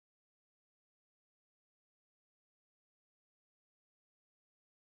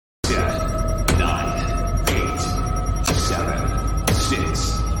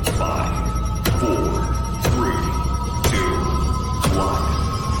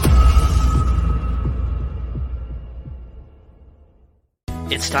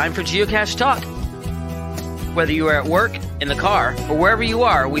It's time for Geocache Talk. Whether you are at work, in the car, or wherever you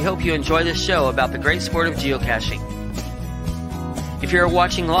are, we hope you enjoy this show about the great sport of geocaching. If you're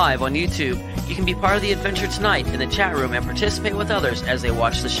watching live on YouTube, you can be part of the adventure tonight in the chat room and participate with others as they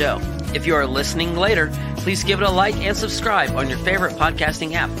watch the show. If you are listening later, please give it a like and subscribe on your favorite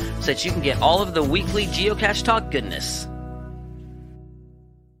podcasting app so that you can get all of the weekly Geocache Talk goodness.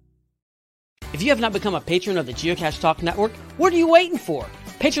 If you have not become a patron of the Geocache Talk Network, what are you waiting for?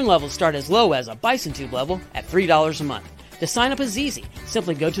 Patron levels start as low as a Bison Tube level at $3 a month. To sign up is easy.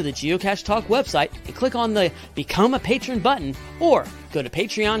 Simply go to the Geocache Talk website and click on the Become a Patron button, or go to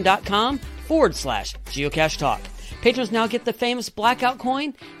patreon.com/Geocache Talk. Patrons now get the famous Blackout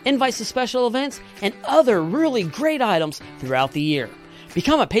coin, invites to special events, and other really great items throughout the year.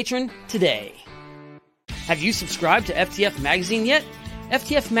 Become a patron today. Have you subscribed to FTF Magazine yet?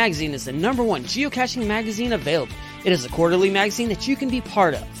 FTF Magazine is the #1 geocaching magazine available. It is a quarterly magazine that you can be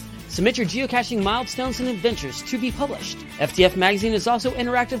part of. Submit your geocaching milestones and adventures to be published. FTF Magazine is also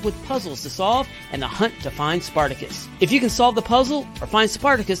interactive with puzzles to solve and the hunt to find Spartacus. If you can solve the puzzle or find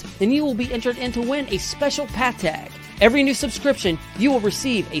Spartacus, then you will be entered in to win a special pack tag. Every new subscription, you will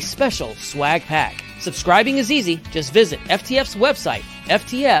receive a special swag pack. Subscribing is easy. Just visit FTF's website,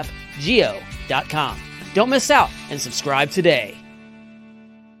 ftfgeo.com. Don't miss out and subscribe today.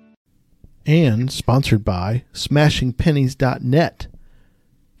 And sponsored by smashingpennies.net.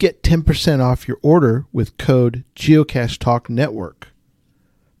 Get 10% off your order with code Geocache Talk Network.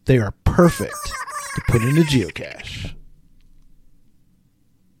 They are perfect to put in a geocache.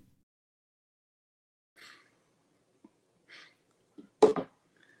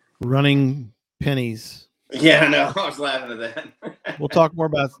 Running pennies. Yeah, I know. I was laughing at that. We'll talk more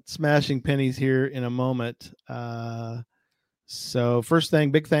about smashing pennies here in a moment. So first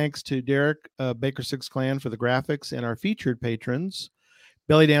thing, big thanks to Derek, Baker 6 Clan for the graphics and our featured patrons.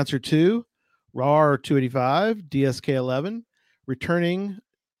 Belly Dancer 2, RAR 285, DSK 11, returning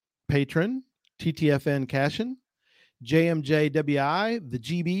patron, TTFN Cashin, JMJWI, the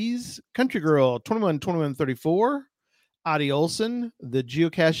GBs, Country Girl 212134, Adi Olson, the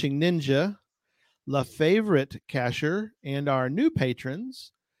Geocaching Ninja, La Favorite Cacher, and our new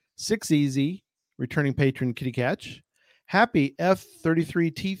patrons, 6 Easy, returning patron Kitty Catch, Happy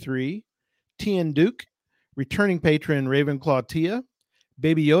F33T3, TN Duke, returning patron Ravenclaw Tia,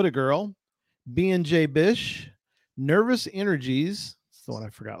 Baby Yoda Girl, B&J Bish, Nervous Energies, that's the one I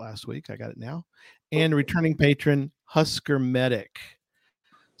forgot last week, I got it now, and returning patron Husker Medic.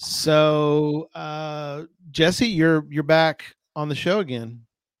 So, Jesse, you're back on the show again.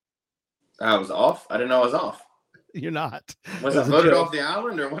 I was off? I didn't know I was off. You're not. Was I voted off the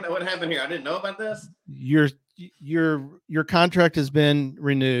island, or what happened here? I didn't know about this. Your contract has been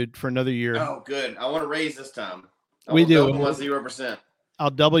renewed for another year. Oh, good. I want to raise this time. We do. 0%. I'll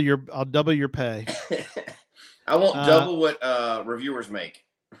double your pay. I won't double what reviewers make.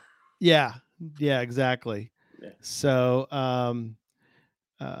 Yeah, exactly. Yeah. So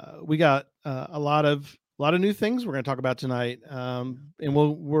we got a lot of new things we're going to talk about tonight, and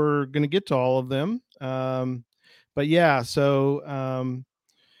we're going to get to all of them. But yeah, so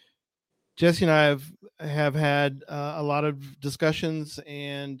Jesse and I have had a lot of discussions,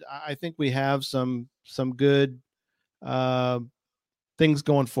 and I think we have some good things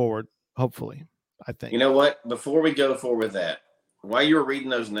going forward. Hopefully, I think. You know what? Before we go forward with that, while you were reading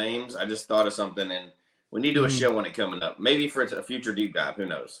those names, I just thought of something, and we need to do a show on it coming up. Maybe for a future deep dive. Who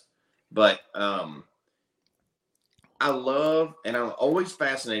knows? But I love, and I'm always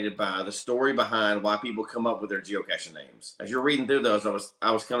fascinated by the story behind why people come up with their geocaching names. As you're reading through those,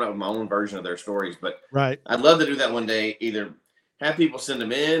 I was coming up with my own version of their stories. But right, I'd love to do that one day. Either have people send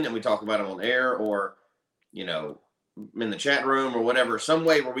them in and we talk about them on air, or in the chat room or whatever. Some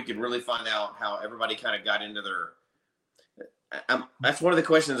way where we could really find out how everybody kind of got into their. That's one of the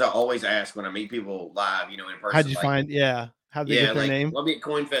questions I always ask when I meet people live. In person. How'd you find? Yeah, how'd they get their name? I'll be at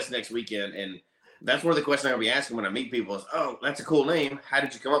CoinFest next weekend, and that's one of the questions I'm going to be asking when I meet people is, oh, that's a cool name. How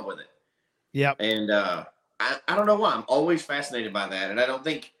did you come up with it? Yep. And I don't know why. I'm always fascinated by that. And I don't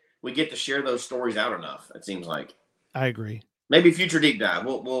think we get to share those stories out enough, it seems like. I agree. Maybe a future deep dive.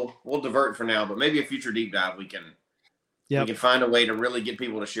 We'll divert for now, but maybe a future deep dive we can find a way to really get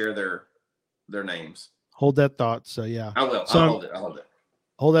people to share their names. Hold that thought. So yeah. I will. So I'll hold it.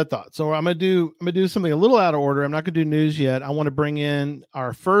 Hold that thought. So I'm gonna do something a little out of order. I'm not gonna do news yet. I want to bring in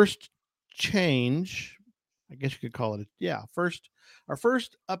our first change, I guess you could call it. Our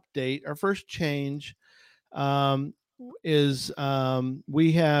first update, our first change is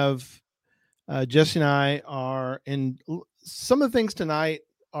we have Jesse and I are in. Some of the things tonight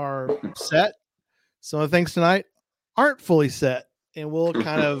are set. Some of the things tonight aren't fully set. and we'll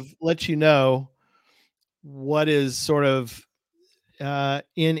kind of let you know what is sort of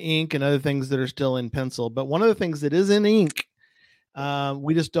in ink and other things that are still in pencil. But one of the things that is in ink,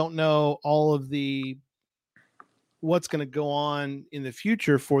 we just don't know all of the what's going to go on in the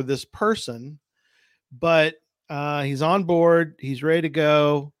future for this person. But he's on board. He's ready to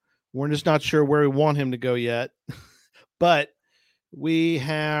go. We're just not sure where we want him to go yet. But we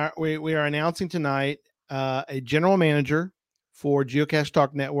are announcing tonight a general manager for Geocache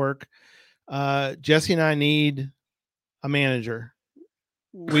Talk Network. Jesse and I need a manager.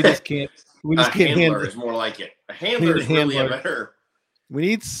 We just can't. We just can't handler handle is more like it. A handler is really a better.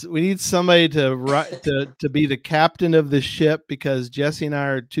 We need somebody to be the captain of the ship, because Jesse and I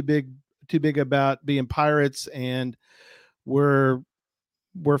are too big about being pirates, and we're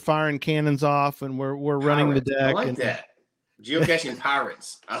firing cannons off, and we're running the deck. I like that. Geocaching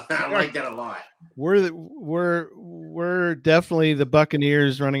pirates. I like that a lot. We're definitely the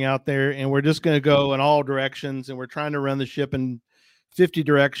Buccaneers running out there, and we're just going to go in all directions, and we're trying to run the ship in 50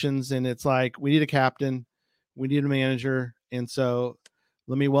 directions, and it's like we need a captain, we need a manager. And so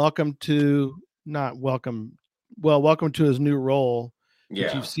let me welcome to his new role. Yeah.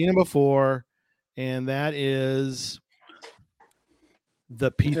 But you've seen him before, and that is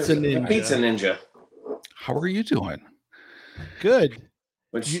the Pizza Ninja. The Pizza Ninja. How are you doing? Good.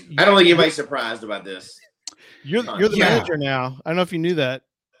 Which I don't think anybody's surprised about this. You're the manager now. I don't know if you knew that.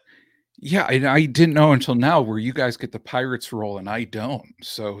 Yeah, I didn't know until now where you guys get the pirates role and I don't.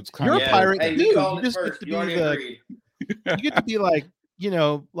 So it's kind of a pirate. Hey, You just get to be you get to be like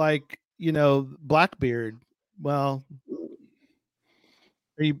Blackbeard. Well,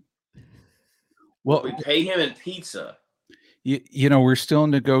 we pay him in pizza. We're still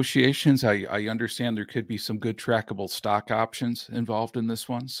in negotiations. I understand there could be some good trackable stock options involved in this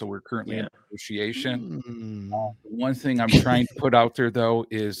one. So we're currently in negotiation. One thing I'm trying to put out there, though,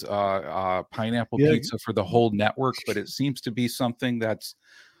 is pineapple pizza for the whole network. But it seems to be something that's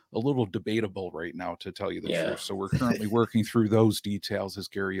a little debatable right now, to tell you the truth. So we're currently working through those details, as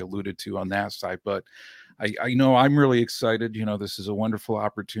Gary alluded to, on that side. But I know I'm really excited. This is a wonderful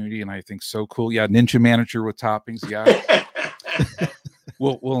opportunity, and I think so cool. Yeah, Ninja Manager with toppings. Yeah.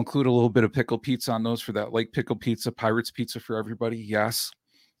 We'll include a little bit of pickle pizza on those for that, like pickle pizza, Pirates pizza for everybody. Yes.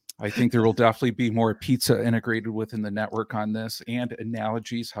 I think there will definitely be more pizza integrated within the network on this, and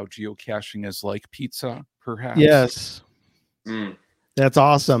analogies, how geocaching is like pizza, perhaps. Yes. That's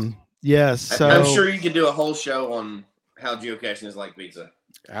awesome. Yes. So I'm sure you could do a whole show on how geocaching is like pizza.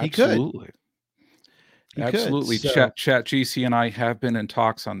 Absolutely. Absolutely. So, Chat GC and I have been in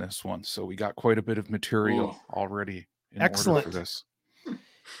talks on this one, so we got quite a bit of material already in order for this.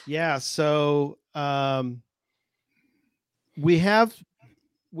 Yeah, so we have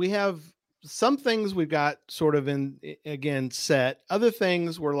some things we've got sort of set. Other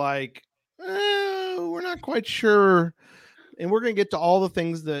things we're like, we're not quite sure, and we're going to get to all the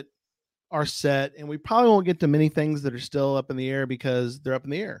things that are set, and we probably won't get to many things that are still up in the air because they're up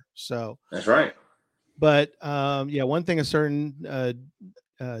in the air. So that's right. But one thing is certain,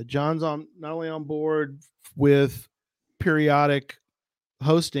 John's not only on board with periodic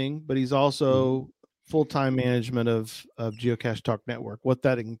hosting, but he's also full-time management of Geocache Talk Network. What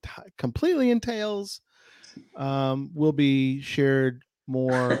that completely entails will be shared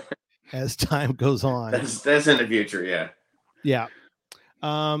more as time goes on. That's in the future. Yeah.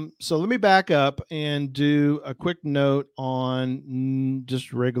 So let me back up and do a quick note on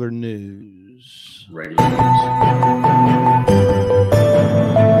just regular news.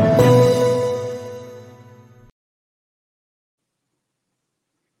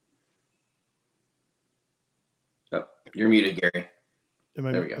 Oh, you're muted, Gary. There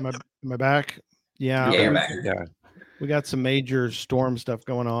we go. Am I back? Yeah. Yeah, you're back. Yeah. We got some major storm stuff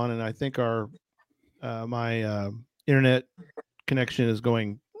going on, and I think our my internet connection is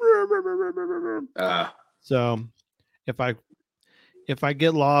going. So if I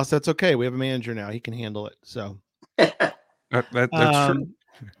get lost, that's okay. We have a manager now; he can handle it. So that's true.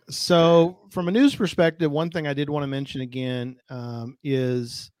 So from a news perspective, one thing I did want to mention again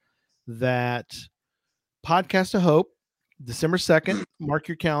is that Podcast of Hope, December 2nd. Mark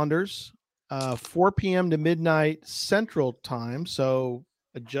your calendars. 4 p.m. to midnight Central Time. So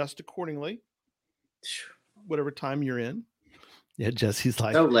adjust accordingly. Whatever time you're in. Yeah, Jesse's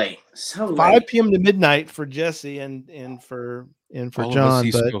like so late. 5 p.m. to midnight for Jesse and for all John. Of us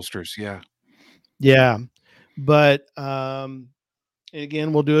East Coasters, yeah. But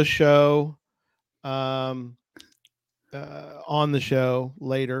again, we'll do a show on the show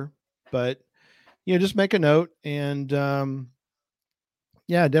later. But just make a note, and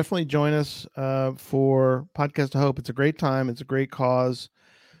Yeah, definitely join us for Podcast of Hope. It's a great time. It's a great cause.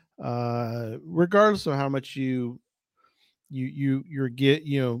 Regardless of how much you're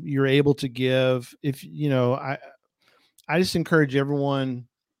able to give. If I just encourage everyone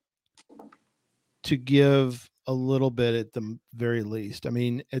to give a little bit at the very least. I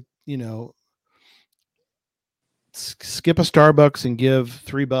mean, skip a Starbucks and give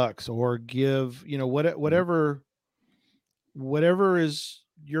 $3, or give whatever is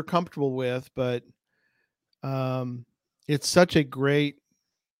you're comfortable with. But it's such a great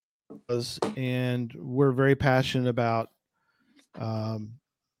cause, and we're very passionate about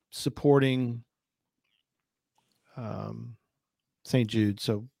supporting St. Jude.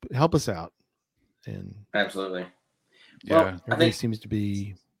 So help us out. And Absolutely. Yeah. Well, everybody seems to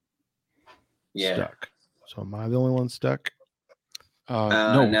be stuck. So am I the only one stuck?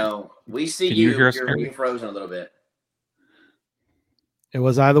 No. We see Can you. you hear us, You're Gary? frozen a little bit.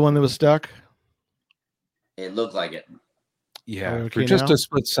 Was I the one that was stuck? It looked like it. Yeah, okay for just now? a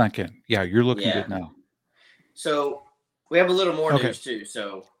split second. Yeah, you're looking good now. So we have a little more Okay. news too.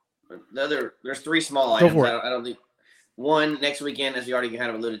 So there's 3 small items. for it. I don't think one next weekend, as you already kind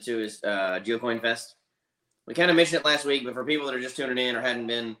of alluded to, is Geocoin Fest. We kind of mentioned it last week, but for people that are just tuning in or hadn't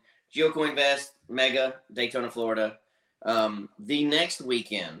been, Geocoin Fest, Mega, Daytona, Florida. The next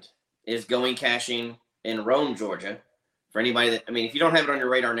weekend is going caching in Rome, Georgia. For anybody that, I mean, if you don't have it on your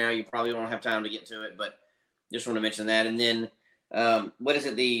radar now, you probably won't have time to get to it, but just want to mention that. And then, what is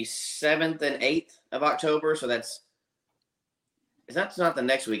it, the 7th and 8th of October? So that's not the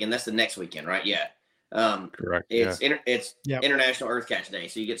next weekend. That's the next weekend, right? Yeah. Correct. It's International Earth Cache Day,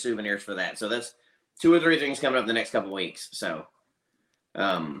 so you get souvenirs for that. So that's 2 or 3 things coming up the next couple weeks. So,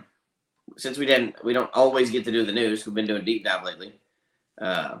 since we don't always get to do the news, we've been doing deep dive lately.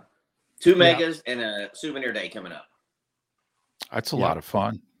 2 megas and a souvenir day coming up. That's a lot of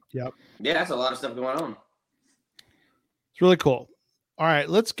fun. Yep. Yeah, that's a lot of stuff going on. It's really cool. All right,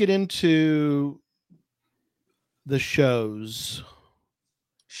 let's get into the shows.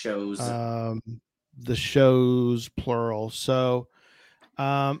 The shows, plural. So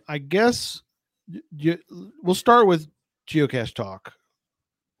I guess we'll start with Geocache Talk.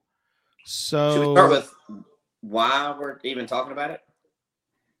 So should we start with why we're even talking about it?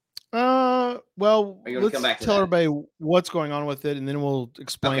 Well, let's come back to tell that? everybody what's going on with it, and then we'll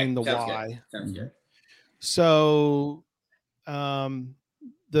explain the sounds why. Good. Sounds good. So,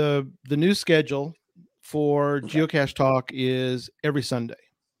 the new schedule for Geocache Talk is every Sunday.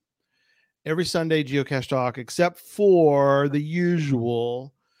 Every Sunday, Geocache Talk, except for the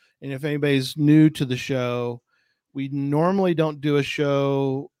usual. And if anybody's new to the show, we normally don't do a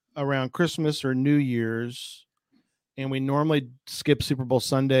show around Christmas or New Year's, and we normally skip Super Bowl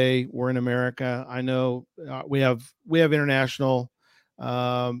Sunday. We're in America. I know we have international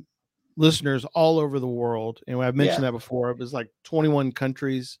listeners all over the world, and I've mentioned that before. It was like 21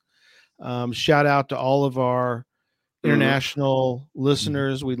 countries. Shout out to all of our international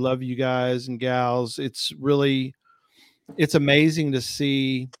listeners. We love you guys and gals. It's amazing to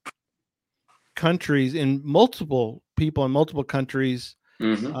see countries in multiple people in multiple countries,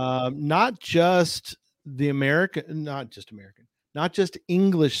 not just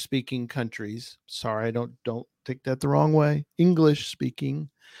English speaking countries. Sorry, don't take that the wrong way. English speaking.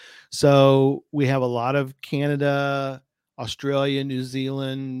 So we have a lot of Canada, Australia, New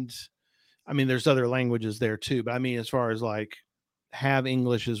Zealand. I mean, there's other languages there too, but I mean, as far as like have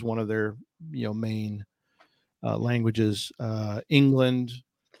English as one of their main languages, England.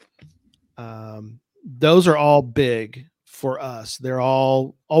 Those are all big for us. They're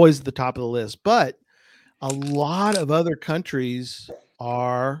all always at the top of the list, but a lot of other countries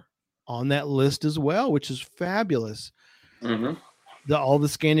are on that list as well, which is fabulous. All the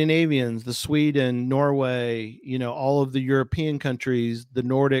Scandinavians, the Sweden, Norway, all of the European countries, the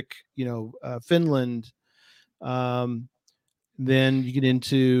Nordic, Finland. Then you get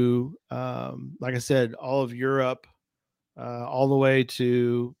into, like I said, all of Europe, all the way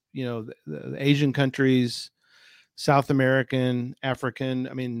to, the Asian countries, South American, African.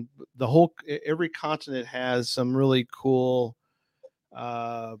 I mean, every continent has some really cool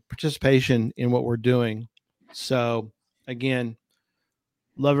participation in what we're doing. So again,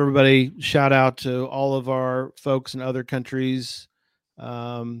 love everybody. Shout out to all of our folks in other countries.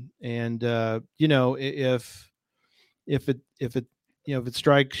 If it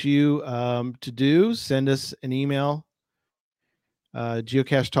strikes you to do, send us an email,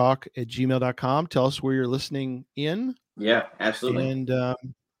 geocachetalk@gmail.com. Tell us where you're listening in. Yeah, absolutely. And I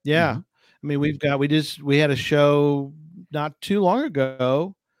mean, we had a show not too long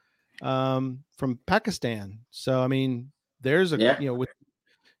ago from Pakistan. So I mean, there's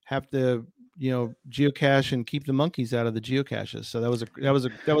have to, geocache and keep the monkeys out of the geocaches. So that was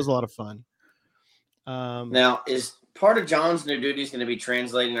a lot of fun. Now, is part of John's new duties going to be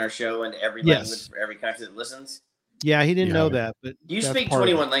translating our show into every language for every country that listens? Yeah, he didn't know that, but you speak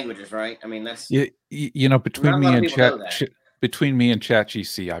 21 languages, right? I mean, that's between me and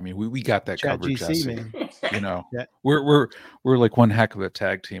ChatGC, I mean, we got that covered, Jesse. Man. We're like one heck of a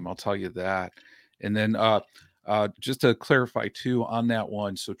tag team, I'll tell you that. And then just to clarify too on that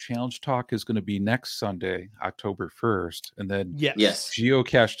one, so Challenge Talk is going to be next Sunday, October 1st, and then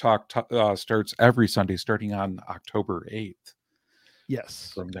Geocache Talk starts every Sunday starting on October 8th.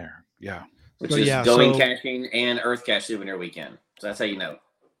 Yes, from there, which is going caching and Earth Cache souvenir weekend. So that's how you know.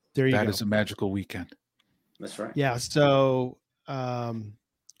 There you go. That is a magical weekend. That's right. Yeah. So,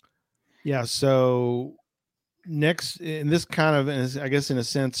 so next, and this kind of, I guess, in a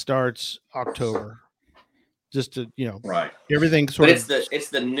sense, starts October. Just to right. Everything but it's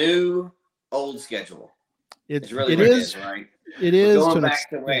the new old schedule. It's really what it is, right? It is going back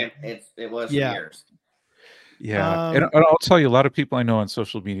to when it was for years. Yeah, and I'll tell you, a lot of people I know on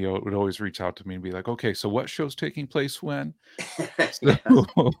social media would always reach out to me and be like, "Okay, so what show's taking place when?"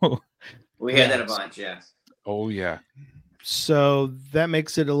 We had that a bunch, Oh yeah. So that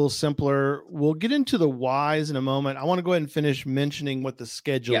makes it a little simpler. We'll get into the whys in a moment. I want to go ahead and finish mentioning what the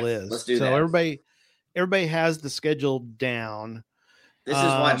schedule is. Let's do that. So everybody has the schedule down. This is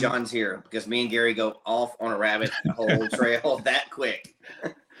why John's here, because me and Gary go off on a rabbit hole trail that quick.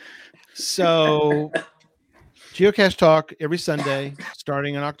 So Geocache Talk every Sunday,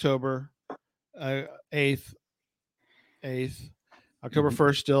 starting on October 8th. October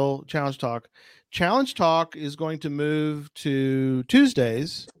 1st, still Challenge Talk. Challenge Talk is going to move to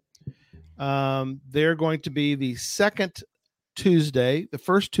Tuesdays. They're going to be the second Tuesday. The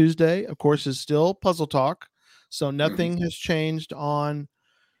first Tuesday, of course, is still Puzzle Talk. So nothing has changed on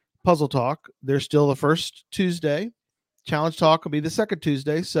Puzzle Talk. They're still the first Tuesday. Challenge Talk will be the second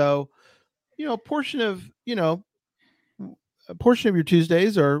Tuesday. So, a portion of your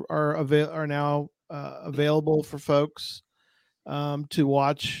Tuesdays are now available for folks to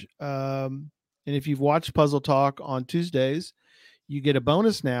watch. And if you've watched Puzzle Talk on Tuesdays, you get a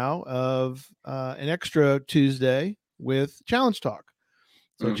bonus now of an extra Tuesday with Challenge Talk.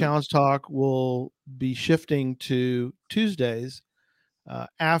 So Challenge Talk will be shifting to Tuesdays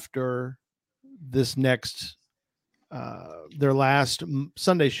after this next their last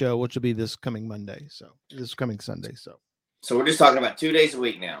Sunday show, which will be this coming Sunday. So we're just talking about 2 days a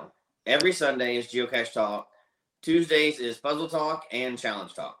week now. Every Sunday is Geocache Talk. Tuesdays is Puzzle Talk and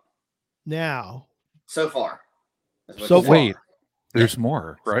Challenge Talk. Now, so far. Wait, there's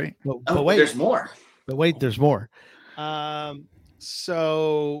more, right? But wait, there's more. But wait, there's more.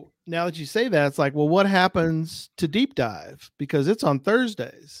 So now that you say that, it's like, well, what happens to Deep Dive? Because it's on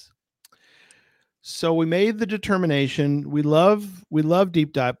Thursdays. So we made the determination. We love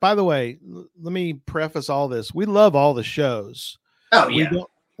Deep Dive. By the way, let me preface all this. We love all the shows. Oh, yeah.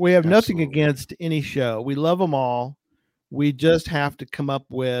 We have nothing against any show. We love them all. We just have to come up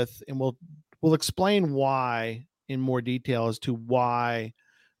with, and we'll explain why in more detail as to why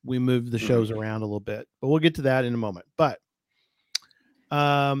we moved the shows around a little bit. But we'll get to that in a moment. But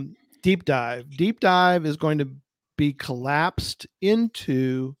Deep Dive is going to be collapsed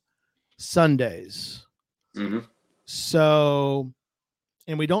into Sundays. So,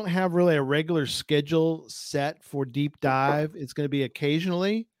 and we don't have really a regular schedule set for Deep Dive. It's going to be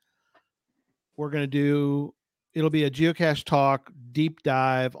occasionally. It'll be a Geocache Talk Deep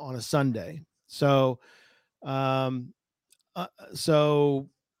Dive on a Sunday. So, sad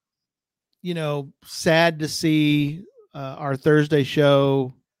to see our Thursday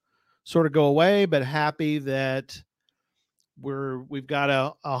show sort of go away, but happy that we've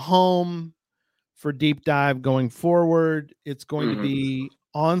got a home for Deep Dive going forward. It's going to be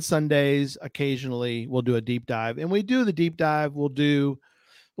on Sundays. Occasionally we'll do a deep dive, and we do the deep dive. We'll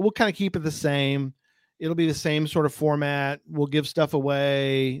kind of keep it the same. It'll be the same sort of format. We'll give stuff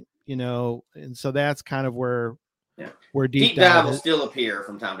away, and so that's kind of where deep dive will still appear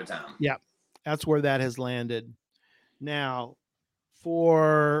from time to time. Yeah. That's where that has landed. Now,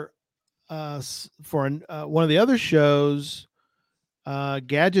 for one of the other shows,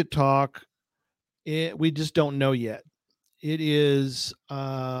 Gadget Talk, we just don't know yet. It is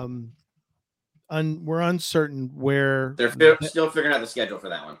we're uncertain where they're still figuring out the schedule for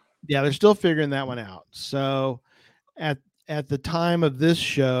that one. Yeah, they're still figuring that one out. So at the time of this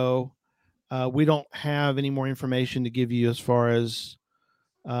show, we don't have any more information to give you as far as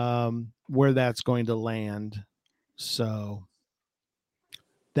where that's going to land. So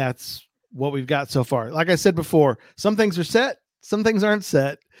that's what we've got so far. Like I said before, some things are set, some things aren't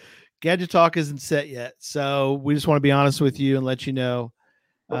set. Gadget Talk isn't set yet. So we just want to be honest with you and let you know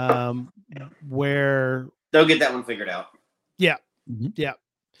where they'll get that one figured out. Yeah. Mm-hmm. Yeah.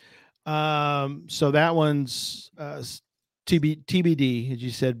 So that one's TBD, as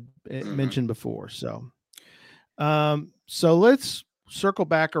you said, mentioned before. So let's circle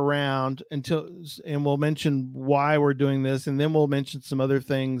back around and we'll mention why we're doing this, and then we'll mention some other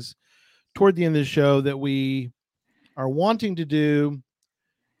things toward the end of the show that we are wanting to do,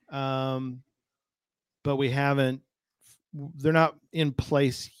 but we haven't. They're not in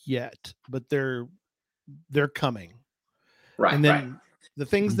place yet, but they're coming. Right. And then the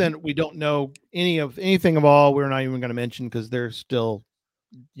things that we don't know anything of all, we're not even going to mention because they're still,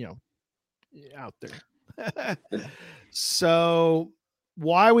 out there. So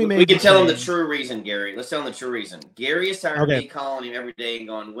why we can tell them the true reason, Gary. Let's tell them the true reason. Gary is tired of me calling him every day and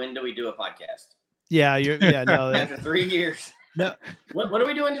going, when do we do a podcast? Yeah. No. After 3 years. No. What are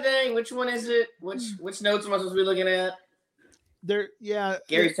we doing today? Which one is it? Which notes am I supposed to be looking at?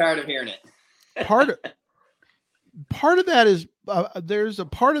 Gary's tired of hearing it. Part of that is there's a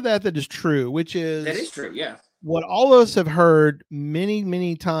part of that is true, which is that is true. Yeah. What all of us have heard many,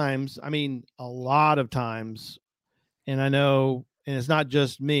 many times. I mean, a lot of times. And I know, and it's not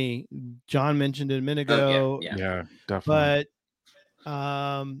just me. John mentioned it a minute ago. Yeah, definitely. But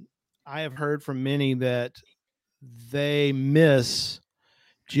I have heard from many that they miss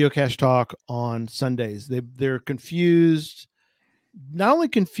Geocache Talk on Sundays. They're confused. Not only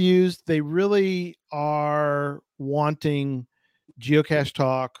confused, they really are wanting Geocache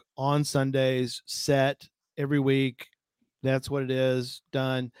Talk on Sundays, set every week. That's what it is,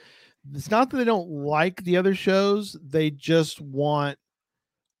 done. It's not that they don't like the other shows. They just want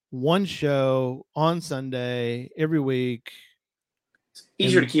one show on Sunday every week. It's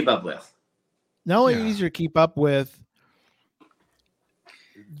easier to keep up with. Not only easier to keep up with,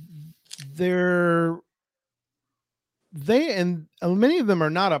 and many of them are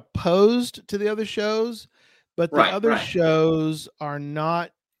not opposed to the other shows, but the other shows are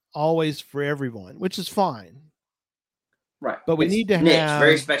not always for everyone, which is fine. Right. But we need to have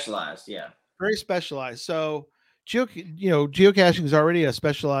very specialized. Yeah. Very specialized. So, geocaching is already a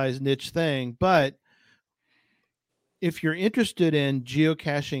specialized niche thing, but if you're interested in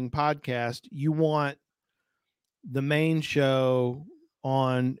geocaching podcast, you want the main show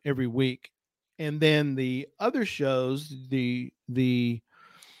on every week. And then the other shows, the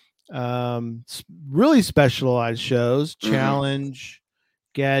really specialized shows, challenge,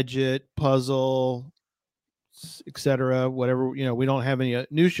 gadget, puzzle, etc., whatever, we don't have any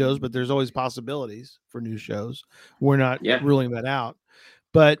new shows, but there's always possibilities for new shows. We're not ruling that out,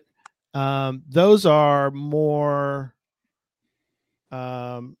 but those are more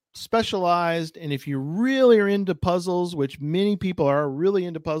specialized. And if you really are into puzzles, which many people are really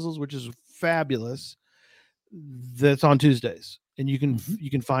into puzzles, which is fabulous, that's on Tuesdays, and you can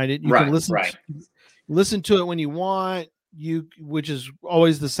find it. You can listen to it when you want, which is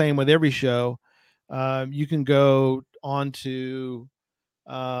always the same with every show. You can go on to,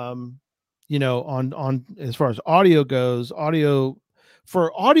 on as far as audio goes,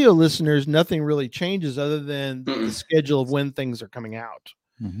 for audio listeners, nothing really changes other than the schedule of when things are coming out.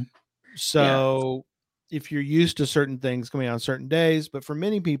 So if you're used to certain things coming out on certain days, but for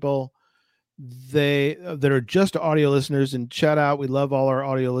many people, that are just audio listeners, and shout out, we love all our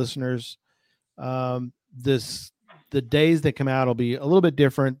audio listeners. The days that come out will be a little bit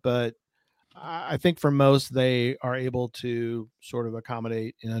different, but I think for most, they are able to sort of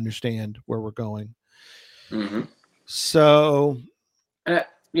accommodate and understand where we're going. So, so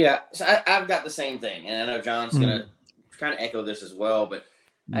I've got the same thing, and I know John's going to kind of echo this as well, but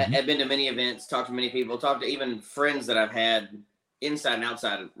I've been to many events, talked to many people, talked to even friends that I've had inside and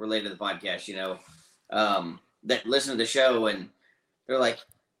outside related to the podcast, that listen to the show, and they're like,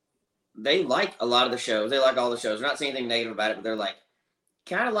 they like a lot of the shows. They like all the shows. They're not saying anything negative about it, but they're like,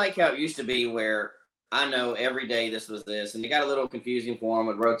 kind of like how it used to be where I know every day this was this, and it got a little confusing for them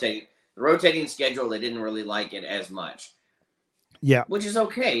with the rotating schedule. They didn't really like it as much. Yeah. Which is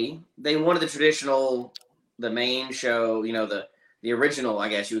okay. They wanted the traditional, the main show, the original, I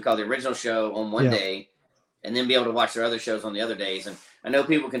guess you would call the original show on one day, and then be able to watch their other shows on the other days. And I know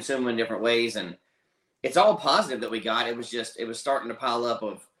people consume them in different ways, and it's all positive that we got. It was starting to pile up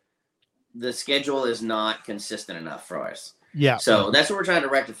of the schedule is not consistent enough for us. Yeah. So that's what we're trying to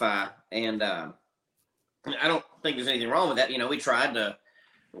rectify. And I don't think there's anything wrong with that.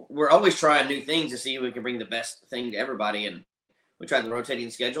 We're always trying new things to see if we can bring the best thing to everybody. And we tried the rotating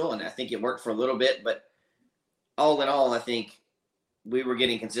schedule, and I think it worked for a little bit, but all in all, I think we were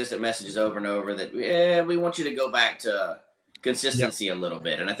getting consistent messages over and over that, we want you to go back to consistency a little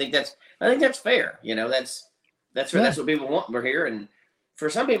bit. And I think that's fair. You know, that's fair. That's what people want. We're here. And for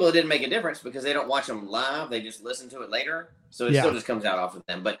some people, it didn't make a difference because they don't watch them live. They just listen to it later. So it still just comes out off of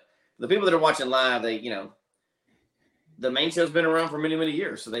them. But the people that are watching live, they, you know, the main show's been around for many, many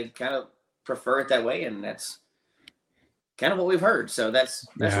years. So they kind of prefer it that way. And that's kind of what we've heard. So that's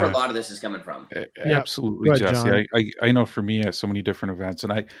where a lot of this is coming from. Absolutely, Jesse. I know for me at so many different events,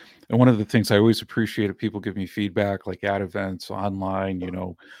 and one of the things I always appreciate if people give me feedback, like at events, online, you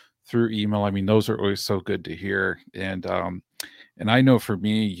know, through email. I mean, those are always so good to hear. And I know for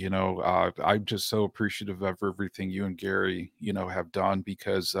me, you know, I'm just so appreciative of everything you and Gary, you know, have done,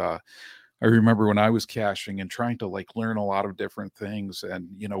 because I remember when I was caching and trying to like learn a lot of different things, and,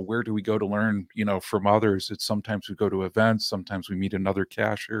 you know, where do we go to learn, you know, from others? It's sometimes we go to events, sometimes we meet another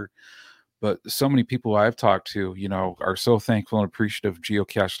cacher, but so many people I've talked to, you know, are so thankful and appreciative of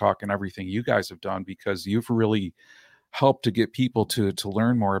Geocache Talk and everything you guys have done, because you've really helped to get people to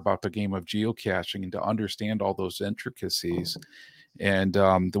learn more about the game of geocaching and to understand all those intricacies. And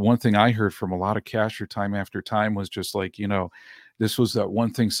the one thing I heard from a lot of cacher time after time was just like, you know, this was that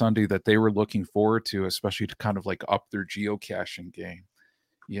one thing Sunday that they were looking forward to, especially to kind of like up their geocaching game,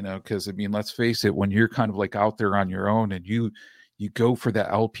 you know, because I mean, let's face it, when you're kind of like out there on your own and you go for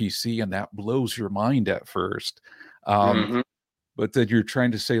that LPC and that blows your mind at first. But then you're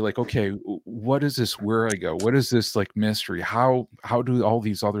trying to say like, okay, what is this where I go? What is this like mystery? How do all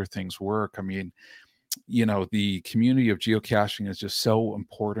these other things work? I mean, you know, the community of geocaching is just so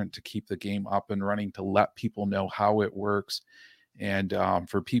important to keep the game up and running, to let people know how it works, and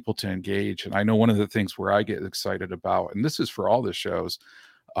for people to engage. And I know one of the things where I get excited about, and this is for all the shows,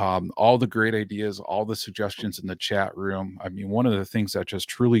 all the great ideas, all the suggestions in the chat room. I mean, one of the things that just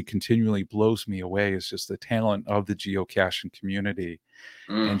truly continually blows me away is just the talent of the geocaching community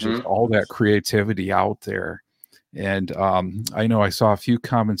and just all that creativity out there. And I know I saw a few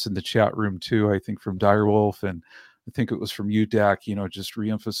comments in the chat room too, I think from Direwolf, and I think it was from you, Dak, you know, just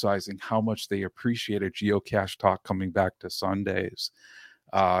reemphasizing how much they appreciated Geocache Talk coming back to Sundays,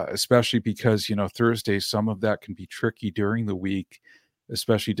 especially because, you know, Thursdays, some of that can be tricky during the week,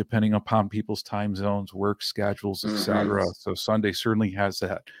 especially depending upon people's time zones, work schedules, etc. So Sunday certainly has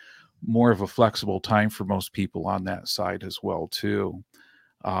that more of a flexible time for most people on that side as well too.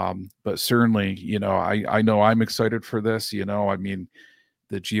 But certainly, you know, I know I'm excited for this. You know, I mean,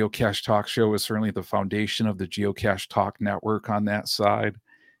 the Geocache Talk Show is certainly the foundation of the Geocache Talk Network on that side.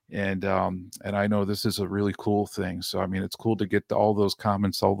 And I know this is a really cool thing. So, I mean, it's cool to get all those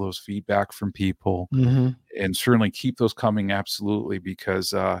comments, all those feedback from people, and certainly keep those coming. Absolutely.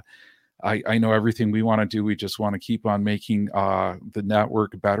 Because I know everything we want to do. We just want to keep on making the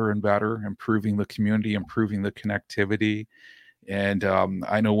network better and better, improving the community, improving the connectivity. And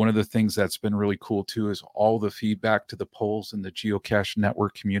I know one of the things that's been really cool too is all the feedback to the polls in the Geocache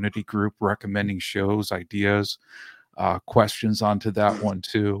Network community group, recommending shows, ideas, questions onto that one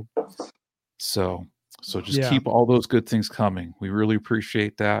too. So just keep all those good things coming. We really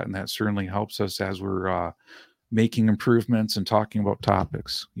appreciate that, and that certainly helps us as we're making improvements and talking about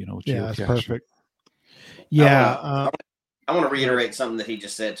topics. You know, that's perfect. I want to reiterate something that he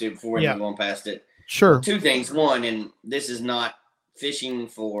just said too before we move on past it. Sure. Two things. One, and this is not fishing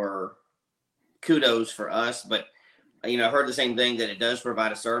for kudos for us, but, you know, I heard the same thing, that it does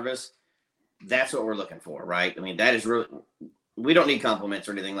provide a service. That's what we're looking for, right? I mean, that is really, we don't need compliments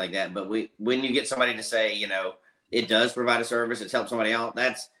or anything like that, but when you get somebody to say, you know, it does provide a service, it's helped somebody out,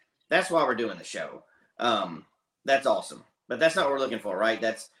 that's why we're doing the show. That's awesome. But that's not what we're looking for, right?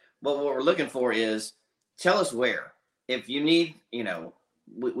 That's what we're looking for is tell us where. If you need, you know,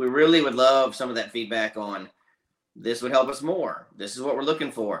 we really would love some of that feedback on this would help us more. This is what we're looking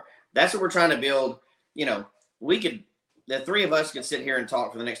for. That's what we're trying to build. You know, the three of us could sit here and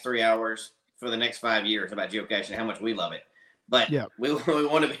talk for the next 3 hours for the next 5 years about geocaching and how much we love it. But we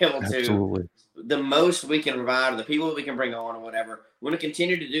want to be able to, the most we can provide, the people that we can bring on or whatever, we want to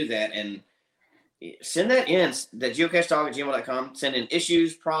continue to do that. And send that in, that geocachetalk@gmail.com. Send in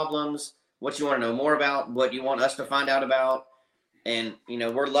issues, problems, what you want to know more about, what you want us to find out about. And, you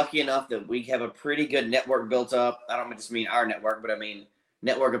know, we're lucky enough that we have a pretty good network built up. I don't just mean our network, but I mean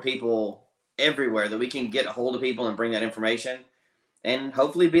network of people everywhere that we can get a hold of people and bring that information and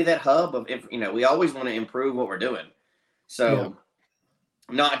hopefully be that hub of, you know, we always want to improve what we're doing. So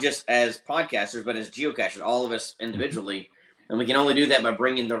not just as podcasters, but as geocachers, all of us individually. And we can only do that by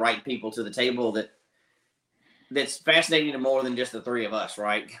bringing the right people to the table that's fascinating to more than just the three of us,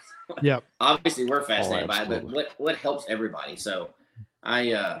 right? Obviously we're fascinated by it, but what helps everybody. So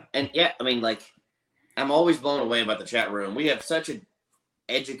I mean, like, I'm always blown away about the chat room. We have such it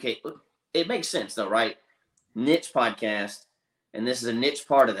makes sense though, right? Niche podcast, and this is a niche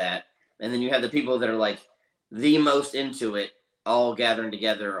part of that. And then you have the people that are like the most into it, all gathering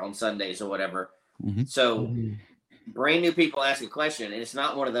together on Sundays or whatever. Mm-hmm. So brand new people ask a question, and it's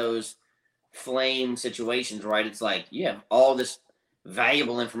not one of those flame situations, right? It's like you have all this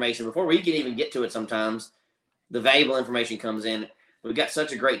valuable information before we can even get to it. Sometimes the valuable information comes in. We've got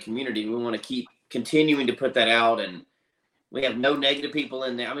such a great community. We want to keep continuing to put that out, and we have no negative people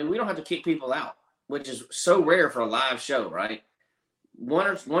in there. I mean, we don't have to kick people out, which is so rare for a live show, right?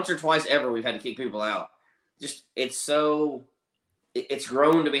 Once or twice ever we've had to kick people out. Just it's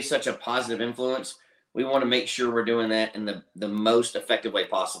grown to be such a positive influence. We want to make sure we're doing that in the most effective way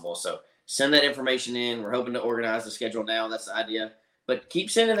possible. So send that information in. We're hoping to organize the schedule now. That's the idea. But keep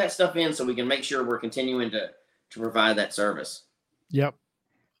sending that stuff in so we can make sure we're continuing to provide that service. Yep.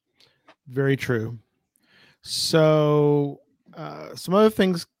 Very true. So some other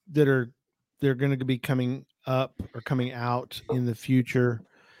things they're going to be coming up or coming out in the future.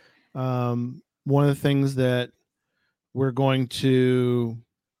 One of the things that we're going to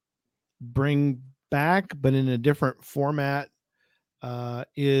bring back, but in a different format,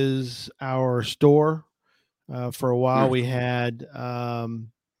 is our store. For a while, we had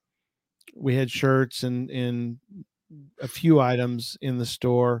shirts and a few items in the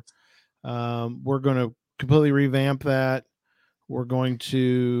store. We're going to completely revamp that. We're going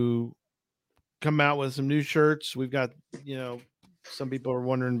to come out with some new shirts. We've got, some people are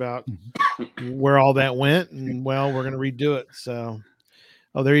wondering about where all that went, and well, we're going to redo it. So,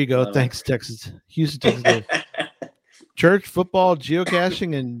 there you go. Thanks, Texas, Houston, Texas. Church, football,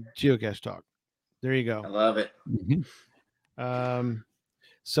 geocaching, and geocache talk. There you go. I love it. A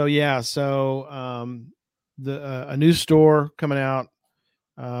new store coming out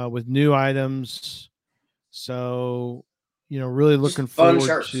with new items. So, really looking forward fun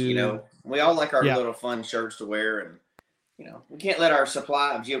shirts, to. We all like our little fun shirts to wear, and we can't let our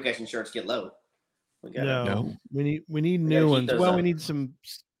supply of geocaching shirts get low. We need new ones. Well, we need some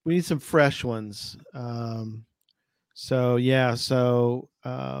fresh ones.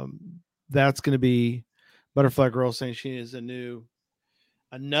 That's going to be Butterfly Girl saying she is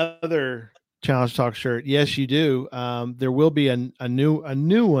another Challenge Talk shirt. Yes, you do. There will be a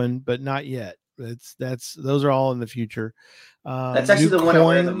new one, but not yet. Those are all in the future. That's actually the one I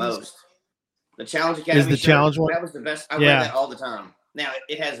wear the most. The Challenge Academy is the shirt, challenge one. That was the best. I wear that all the time. Now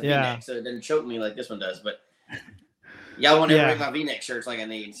it has a V-neck, so it doesn't choke me like this one does. But y'all won't ever make my V-neck shirts like I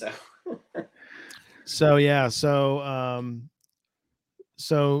need. So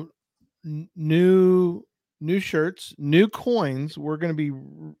new shirts, new coins. We're gonna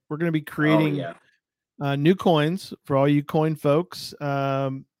be creating new coins for all you coin folks.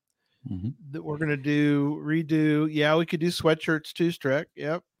 That we're gonna redo. Yeah, we could do sweatshirts too, Streck.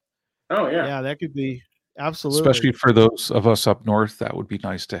 Yep. Oh yeah. Yeah, that could be absolutely. Especially for those of us up north, that would be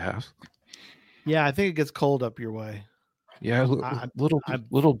nice to have. Yeah, I think it gets cold up your way. Yeah,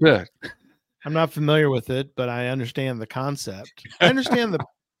 little bit. I'm not familiar with it, but I understand the concept. I understand.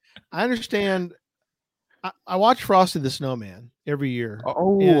 I watch Frosty the Snowman every year.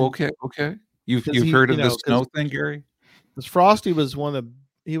 Oh, okay. You've heard of the snow thing, Gary? Because Frosty was one of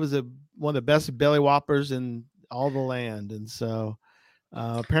the best belly whoppers in all the land, and so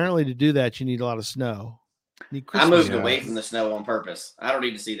apparently to do that you need a lot of snow. I moved away from the snow on purpose. I don't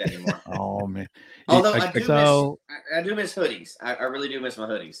need to see that anymore. Oh man! Although I do miss hoodies. I really do miss my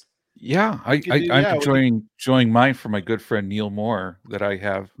hoodies. Yeah, I'm enjoying mine for my good friend Neil Moore that I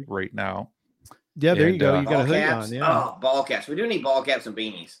have right now. Yeah, there you go. You got a hoodie caps. on. Yeah. Oh, ball caps. We do need ball caps and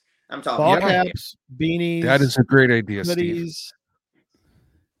beanies. I'm talking ball caps, beanies. That is a great idea, hoodies,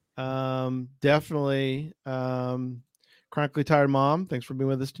 Steve. Definitely. Chronically Tired Mom, thanks for being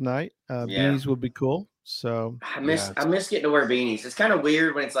with us tonight. Beanies would be cool. So I miss getting to wear beanies. It's kind of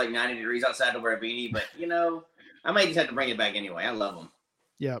weird when it's like 90 degrees outside to wear a beanie, but I might just have to bring it back anyway. I love them.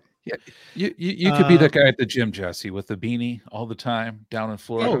 Yep. Yeah, you could be that guy at the gym, Jesse, with the beanie all the time down in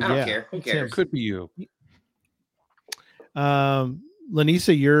Florida. I don't care. Who cares? Could be you.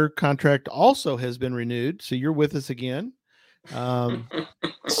 Lanisa, your contract also has been renewed, so you're with us again.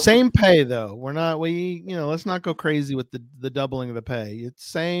 Same pay though. We're not. Let's not go crazy with the doubling of the pay. It's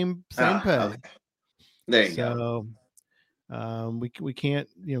same pay. Okay. There you go. We can't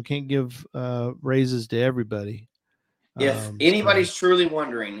give raises to everybody. If anybody's truly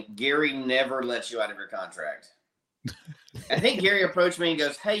wondering, Gary never lets you out of your contract. I think Gary approached me and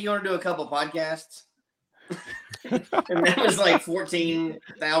goes, "Hey, you want to do a couple podcasts?" And that was like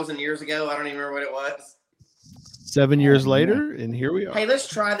 14,000 years ago. I don't even remember what it was. 7 years later, and here we are. Hey, let's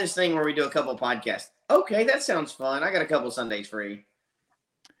try this thing where we do a couple podcasts. Okay, that sounds fun. I got a couple Sundays free.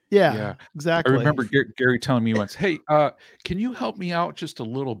 Yeah, exactly. I remember Gary telling me once, "Hey, can you help me out just a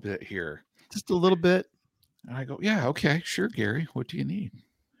little bit here?" Just a little bit. And I go, "Yeah, okay, sure, Gary. What do you need?"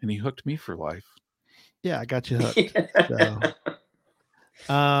 And he hooked me for life. Yeah, I got you hooked.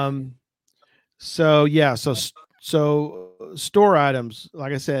 So store items,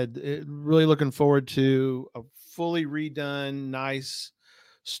 like I said, really looking forward to a fully redone, nice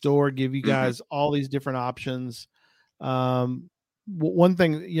store. Give you guys all these different options. One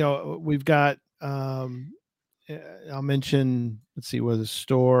thing, we've got. I'll mention. Let's see, what is the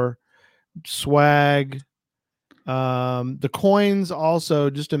store swag. The coins also,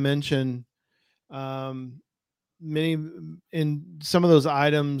 just to mention. Many in some of those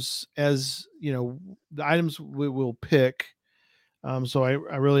items, as the items we will pick, so I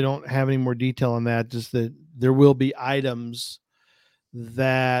really don't have any more detail on that, just that there will be items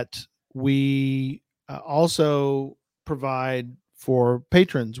that we also provide for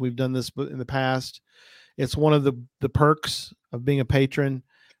patrons. We've done this in the past. It's one of the perks of being a patron.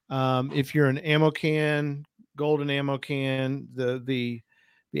 If you're an ammo can, golden ammo can, the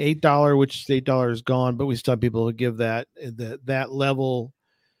 $8, which $8 is gone, but we still have people to give that. That level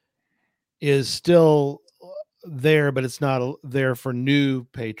is still there, but it's not there for new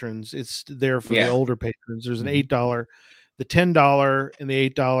patrons. It's there for the older patrons. There's an $8, the $10, and the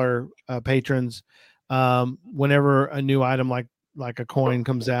 $8 patrons. Whenever a new item like a coin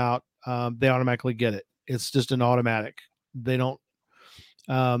comes out, they automatically get it. It's just an automatic. They don't.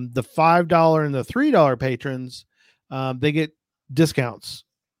 The $5 and the $3 patrons, they get discounts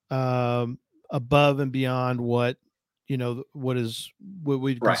above and beyond what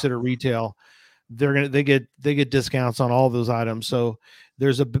we'd consider retail. They get discounts on all those items. So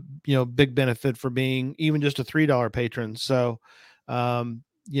there's a big benefit for being even just a $3 patron. So it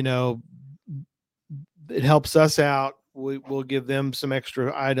helps us out. We'll give them some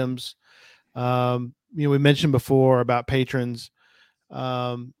extra items. We mentioned before about patrons.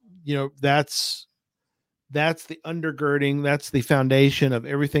 That's the undergirding, that's the foundation of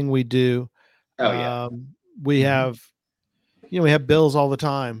everything we do. We have bills all the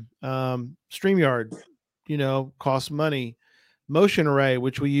time. StreamYard, costs money. Motion Array,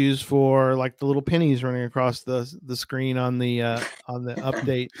 which we use for like the little pennies running across the screen on the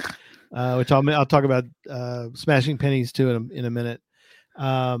update, which I'll talk about smashing pennies too in a minute.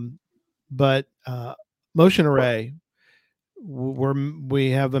 But Motion Array,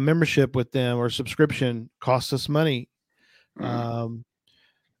 we have a membership with them, or subscription, costs us money.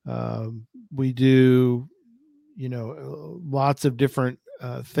 We do lots of different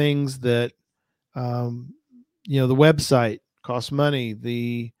things that the website costs money.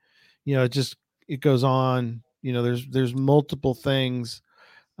 It goes on. There's multiple things.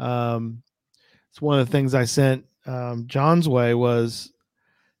 It's one of the things I sent John's way was,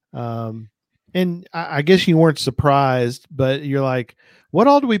 and I guess you weren't surprised, but you're like, what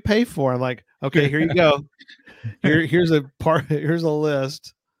all do we pay for? I'm like, okay, here you go. Here's a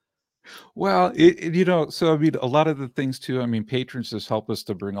list. Well, so I mean, a lot of the things too, I mean, patrons just help us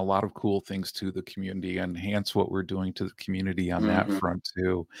to bring a lot of cool things to the community, enhance what we're doing to the community on that front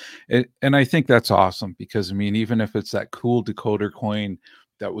too. And I think that's awesome because, I mean, even if it's that cool decoder coin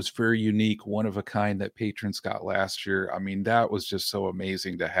that was very unique, one of a kind that patrons got last year, I mean, that was just so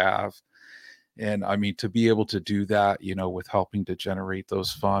amazing to have. And I mean, to be able to do that, with helping to generate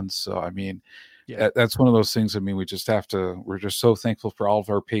those funds. So, I mean, that's one of those things. I mean, we're just so thankful for all of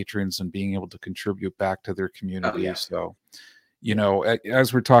our patrons and being able to contribute back to their community. So,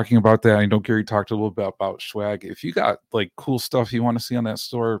 as we're talking about that, I know Gary talked a little bit about swag. If you got like cool stuff you want to see on that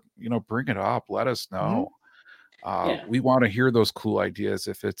store, bring it up. Let us know. We want to hear those cool ideas.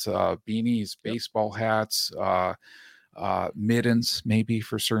 If it's beanies, baseball hats, mittens, maybe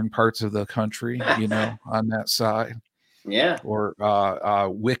for certain parts of the country, on that side. Yeah. Or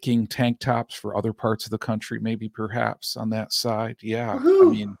wicking tank tops for other parts of the country, maybe perhaps on that side. Yeah. Woo-hoo.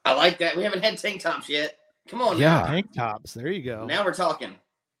 I mean, I like that. We haven't had tank tops yet. Come on. Yeah. Now. Tank tops. There you go. Now we're talking.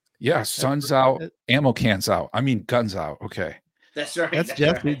 Yeah. Sun's out, ammo cans out. I mean, guns out. Okay. That's right. That's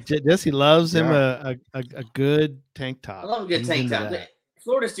Jesse. Right. Jesse loves him a good tank top. I love a good tank top.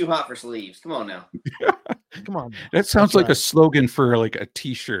 Florida's too hot for sleeves. Come on now. Come on. That sounds like a slogan for like a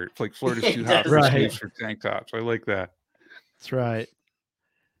t-shirt. Like Florida's too hot for sleeves for tank tops. I like that. That's right.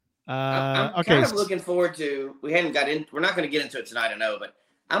 I'm kind of looking forward to. We're not going to get into it tonight, I know, but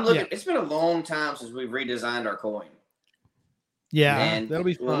I'm looking. It's been a long time since we've redesigned our coin. Yeah, and that'll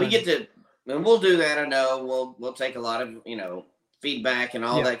be fun. When we get to, and we'll do that. I know we'll take a lot of feedback and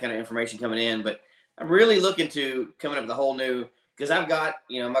all that kind of information coming in, but I'm really looking to coming up with a whole new, because I've got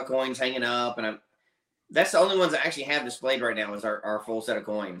my coins hanging up, and That's the only ones that actually have displayed right now is our full set of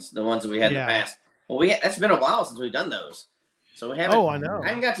coins, the ones that we had in the Yeah. past. Well, that's been a while since we've done those, so we haven't. Oh, I know. I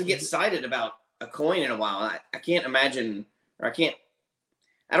haven't got to get excited about a coin in a while. I can't imagine, or I can't.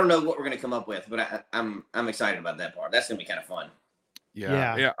 I don't know what we're going to come up with, but I'm excited about that part. That's going to be kind of fun.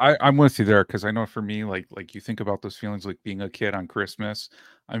 Yeah. I'm with you there because I know for me, like you think about those feelings like being a kid on Christmas.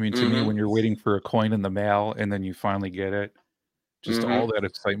 I mean, to me, when you're waiting for a coin in the mail and then you finally get it, just all that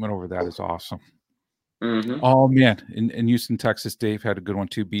excitement over that is awesome. Oh man, in Houston, Texas, Dave had a good one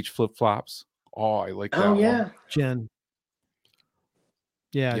too. Beach flip flops. Oh, I like that. Oh yeah, one. Jen.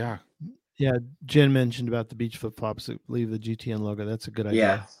 Yeah. Jen mentioned about the beach flip flops that leave the GTN logo. That's a good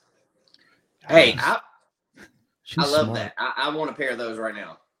idea. Yeah. Hey, I love smart. that. I want a pair of those right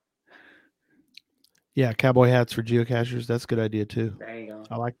now. Yeah, cowboy hats for geocachers. That's a good idea too. There you go.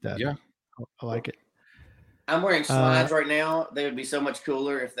 I like that. Yeah, I like it. I'm wearing slides right now. They would be so much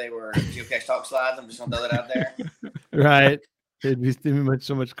cooler if they were Geocache Talk slides. I'm just gonna throw that out there. Right. It'd be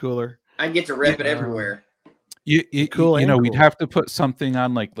so much cooler. I get to rep it everywhere. You know, we'd have to put something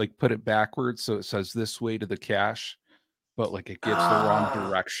on like put it backwards so it says this way to the cache, but like it gets the wrong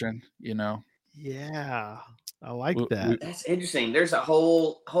direction, you know. Yeah. I like that. That's interesting. There's a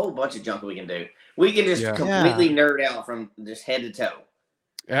whole bunch of junk we can do. We can just completely nerd out from just head to toe.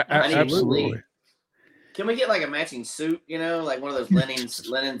 Absolutely. Can we get like a matching suit, you know, like one of those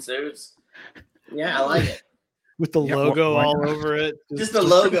linen suits? Yeah, I like it. With the logo all over it. Just the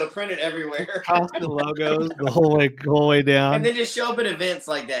logo printed everywhere. Constant logos the whole way down. And then just show up at events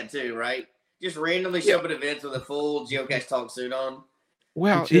like that too, right? Just randomly show up at events with a full Geocache Talk suit on.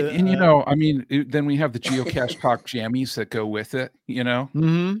 Well, and you know, I mean, then we have the Geocache Talk jammies that go with it, you know?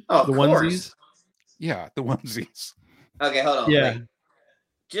 Oh, the onesies? Yeah, the onesies. Okay, hold on. Yeah. Wait.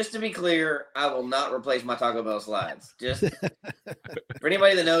 Just to be clear, I will not replace my Taco Bell slides. Just for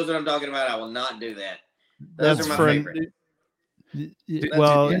anybody that knows what I'm talking about, I will not do that. Those are my favorite.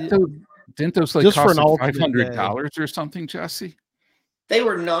 Well, didn't those like cost like $500 or something, Jesse? They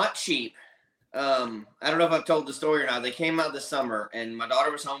were not cheap. I don't know if I've told the story or not. They came out this summer, and my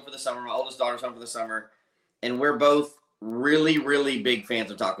daughter was home for the summer. My oldest daughter was home for the summer, and we're both really, really big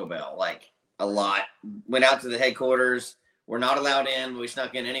fans of Taco Bell. Like a lot. Went out to the headquarters. We're not allowed in, but we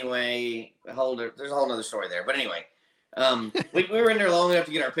snuck in anyway. There's a whole other story there. But anyway, we were in there long enough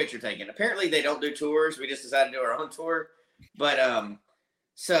to get our picture taken. Apparently, they don't do tours. We just decided to do our own tour. But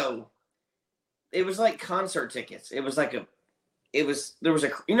so it was like concert tickets. It was like there was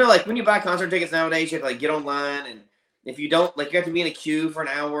a, you know, like when you buy concert tickets nowadays, you have to like get online. And if you don't, like you have to be in a queue for an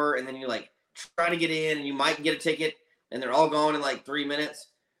hour and then you like try to get in and you might get a ticket and they're all gone in like 3 minutes.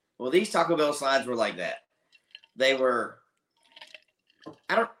 Well, these Taco Bell slides were like that. They were,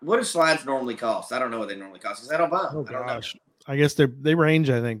 what do slides normally cost? I don't know what they normally cost because I don't buy them. Oh, gosh. I guess they range,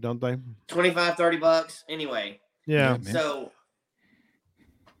 I think, don't they? $25-$30. Anyway. Yeah. So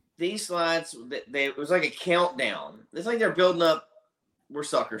these slides, it was like a countdown. It's like they're building up. We're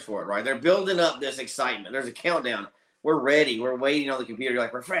suckers for it, right? They're building up this excitement. There's a countdown. We're ready. We're waiting on the computer. You're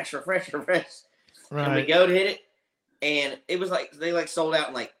like, refresh. Right. And we go to hit it. And it was like, they like sold out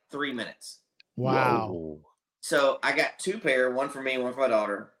in like 3 minutes. Wow. Whoa. So I got 2 pair, one for me, one for my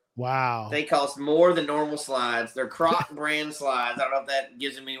daughter. Wow. They cost more than normal slides. They're Croc brand slides. I don't know if that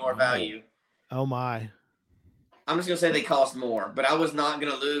gives them any more value. Oh my. I'm just gonna say they cost more, but I was not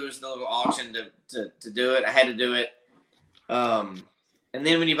gonna lose the little auction to do it. I had to do it. And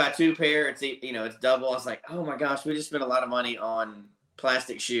then when you buy 2 pair, it's it's double. I was like, oh my gosh, we just spent a lot of money on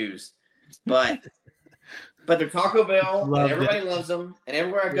plastic shoes, but they're Taco Bell, and everybody loves them. And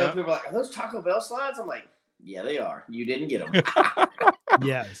everywhere I go, people are like, are those Taco Bell slides? I'm like, yeah, they are. You didn't get them.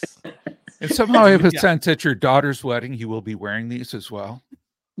 Yes. And somehow I have a sense at your daughter's wedding, you will be wearing these as well.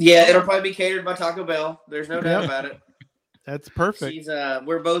 Yeah, it'll probably be catered by Taco Bell. There's no doubt about it. That's perfect.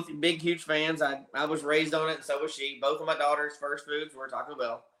 We're both big, huge fans. I was raised on it, and so was she. Both of my daughter's first foods were Taco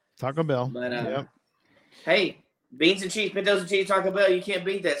Bell. Taco Bell. But hey, beans and cheese, pintos and cheese, Taco Bell. You can't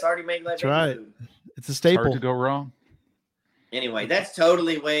beat that. It's already made like that's right. Food. It's a staple. It's hard to go wrong. Anyway, that's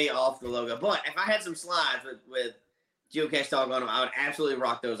totally way off the logo. But if I had some slides with Geocache Talk on them, I would absolutely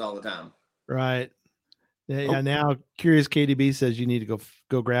rock those all the time. Right. Yeah. Now, Curious KDB says you need to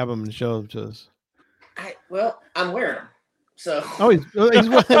go grab them and show them to us. I'm wearing them. So. Oh, he's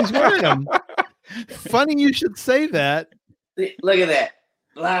wearing them. Funny you should say that. Look at that.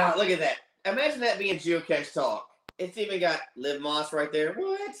 Wow, look at that. Imagine that being Geocache Talk. It's even got Live Moss right there.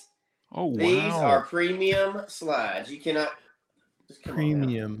 What? Oh, wow. These are premium slides. You cannot.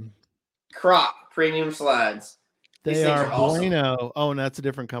 Premium. Croc premium slides. They are Bueno. Awesome. Oh, and that's a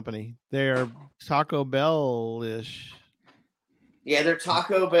different company. They are Taco Bell-ish. Yeah, they're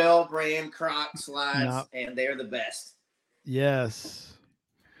Taco Bell brand Croc slides, No. and they're the best. Yes.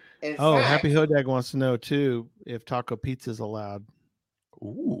 In Happy fact, Hodag wants to know too if taco pizza is allowed.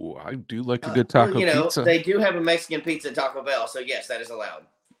 Ooh, I do like a good taco pizza. They do have a Mexican pizza at Taco Bell, so yes, that is allowed.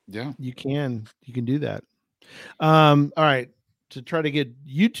 Yeah, You can do that. All right, to try to get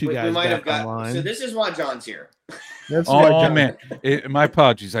you two guys we might back have got. online. So this is why John's here. That's why oh John, man, my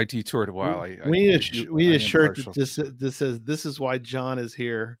apologies. I detoured a while. we need a shirt partial. that says "This is why John is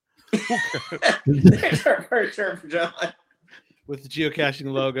here" There's our first shirt for John. with the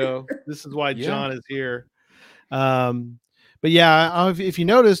geocaching logo. This is why John is here. But yeah, if you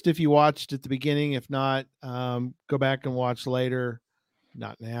noticed, if you watched at the beginning, if not, go back and watch later.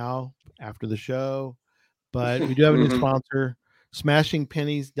 Not now, after the show. But we do have a new sponsor,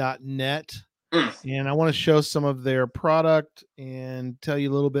 smashingpennies.net. And I want to show some of their product and tell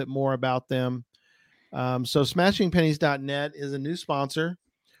you a little bit more about them. So smashingpennies.net is a new sponsor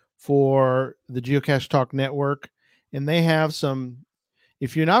for the Geocache Talk Network. And they have some,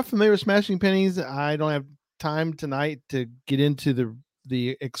 if you're not familiar with Smashing Pennies, I don't have time tonight to get into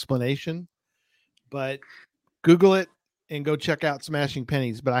the explanation, but Google it and go check out Smashing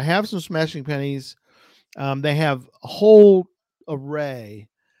Pennies. But I have some Smashing Pennies. They have a whole array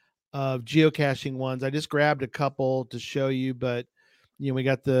of geocaching ones. I just grabbed a couple to show you, but we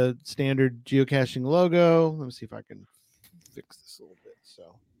got the standard geocaching logo. Let me see if I can fix this a little bit.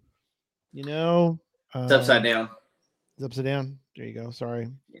 So, it's upside down. It's upside down. There you go. Sorry.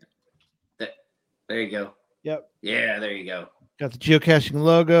 Yeah. There you go. Yep. Yeah, there you go. Got the geocaching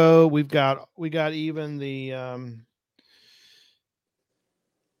logo. We got even the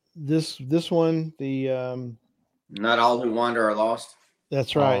this one, the Not all who wander are lost.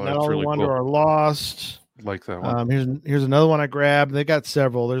 That's right. Oh, Not all really who wander are lost. Like that one. Here's another one I grabbed. They got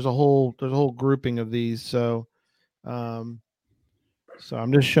several. There's a whole grouping of these. So I'm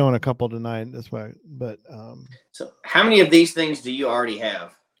just showing a couple tonight. That's why. But so how many of these things do you already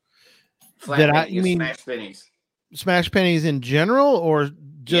have? You mean Smash Pennies? Smash Pennies in general, or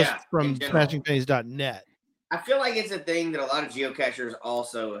just from smashingpennies.net? I feel like it's a thing that a lot of geocachers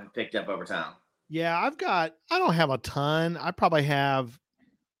also have picked up over time. Yeah, I don't have a ton. I probably have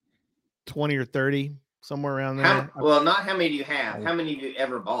 20 or 30, somewhere around there. Not how many do you have? How many have you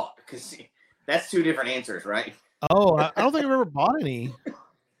ever bought? Because that's two different answers, right? Oh, I don't think I've ever bought any.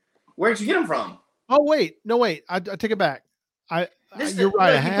 Where'd you get them from? Oh, wait. No, wait. I take it back. You're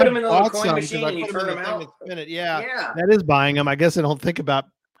right. Look, you put them in the little coin machine and you turn them out. Yeah, that is buying them. I guess I don't think about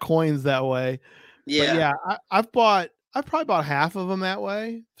coins that way. Yeah, but yeah. I've probably bought half of them that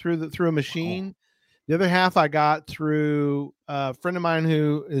way through a machine. The other half I got through a friend of mine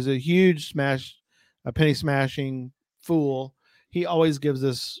who is a huge penny smashing fool. He always gives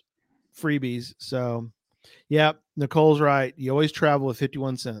us freebies. So, yeah, Nicole's right. You always travel with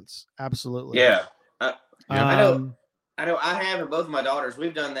 51 cents. Absolutely. Yeah. I know. I have, and both of my daughters,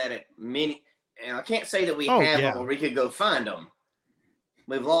 we've done that at many, and I can't say that we have them or we could go find them.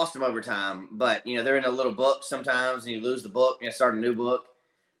 We've lost them over time, but they're in a little book sometimes, and you lose the book and start a new book.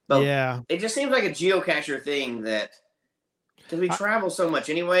 But it just seems like a geocacher thing that because we travel so much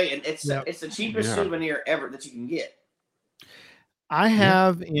anyway, and it's the cheapest souvenir ever that you can get. I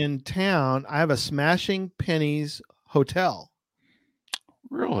have in town. I have a Smashing Pennies hotel.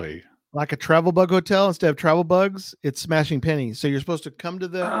 Really? Like a travel bug hotel. Instead of travel bugs, it's Smashing Pennies. So you're supposed to come to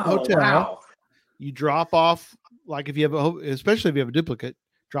the hotel. Wow. You drop off, like if you have especially if you have a duplicate,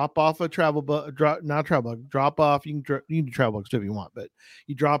 drop off a travel bug, not travel bug, drop off. You can do travel bugs too if you want, but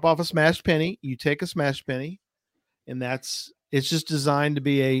you drop off a smashed penny, you take a smashed penny, and it's just designed to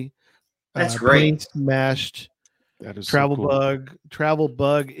be a that's great smashed that is travel so cool. travel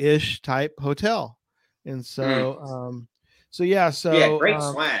bug-ish type hotel. And so great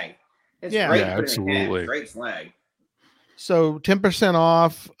swag. It's great absolutely great swag. So 10%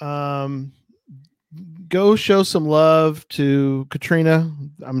 off. Go show some love to Katrina.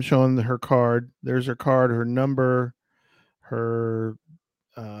 I'm showing her card. There's her card, her number, her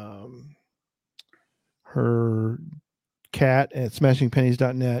cat at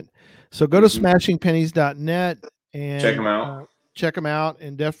smashingpennies.net. So go to smashingpennies.net and check them out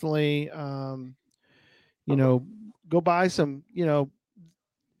and definitely go buy some,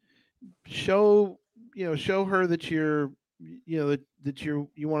 show her that you're you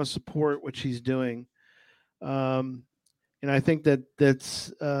want to support what she's doing. And I think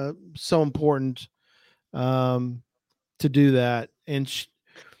that's so important to do that and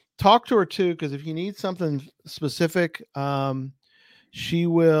talk to her too, because if you need something specific, she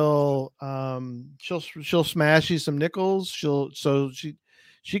will she'll smash you some nickels.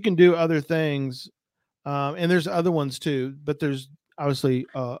 She can do other things, And there's other ones too, but there's obviously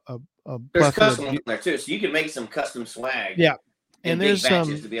a There's plethora custom ones there too, so you can make some custom swag. Yeah. In And big there's batches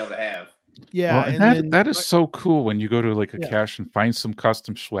some to be able to have. Yeah, Well, and and then that is so cool when you go to like a Yeah. cache and find some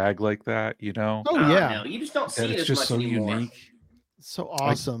custom swag like that, you know, Oh I yeah, know. You just don't that see it it's as just much so anymore. unique. so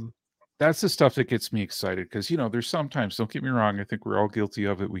awesome. That's the stuff that gets me excited because, you know, there's sometimes, don't get me wrong, I think we're all guilty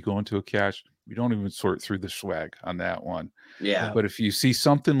of it. We go into a cache, we don't even sort through the swag on that one. Yeah. But if you see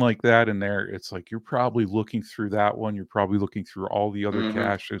something like that in there, it's like you're probably looking through that one. You're probably looking through all the other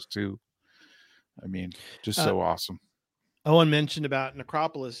caches too. I mean, just so awesome. Owen mentioned about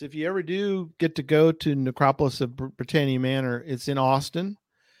Necropolis. If you ever do get to go to Necropolis of Britannia Manor, it's in Austin.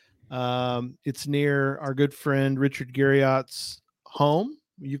 It's near our good friend Richard Garriott's home.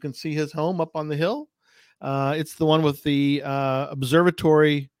 You can see his home up on the hill. It's the one with the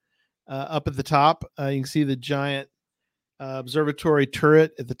observatory up at the top. You can see the giant observatory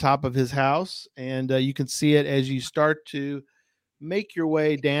turret at the top of his house, and you can see it as you start to make your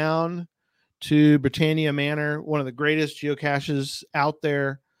way down to Britannia Manor, one of the greatest geocaches out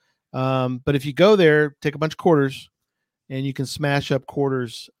there. But if you go there, take a bunch of quarters, and you can smash up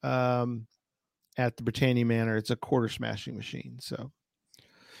quarters at the Britannia Manor. It's a quarter smashing machine. So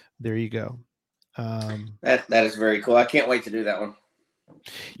there you go. That is very cool. I can't wait to do that one.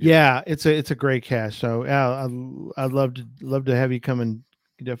 Yeah, it's a great cache. So yeah, I'd love to have you come and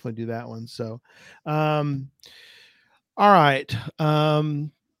definitely do that one. So, all right.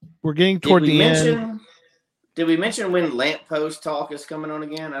 We're getting toward the end. Did we mention when Lamppost Talk is coming on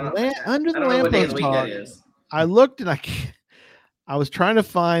again? I don't know what day of the week that is. I looked and I was trying to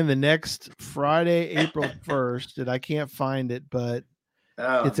find the next Friday, April 1st, and I can't find it, but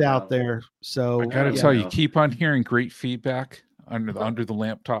it's out there. So I gotta tell you, keep on hearing great feedback under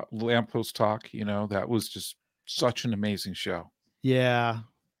the Lamppost Talk. You know, that was just such an amazing show. Yeah,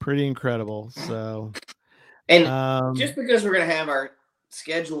 pretty incredible. So, and just because we're gonna have our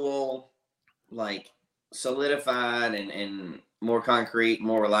schedule like solidified and more concrete,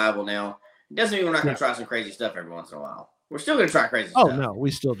 more reliable now, it doesn't mean we're not going to try some crazy stuff every once in a while. We're still going to try crazy stuff. Oh no,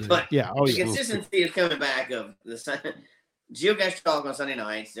 we still do. But yeah, the consistency is coming back of the Geocache Talk on Sunday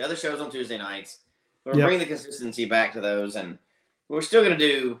nights, the other shows on Tuesday nights. We're bringing the consistency back to those, and we're still going to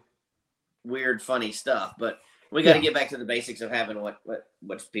do weird, funny stuff. But we got to get back to the basics of having what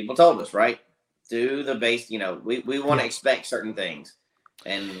people told us, right? Do the base. You know, we want to expect certain things,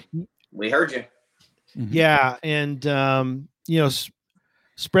 and we heard you. Yeah, and you know,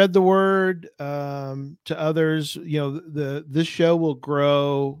 spread the word to others. You know, this show will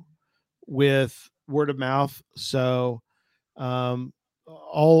grow with word of mouth. So, all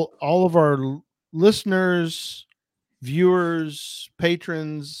of our listeners, viewers,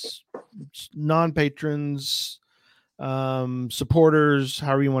 patrons, non-patrons, supporters,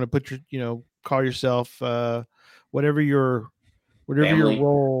 however you want to put call yourself, whatever your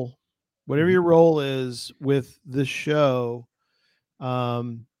role. Whatever your role is with this show,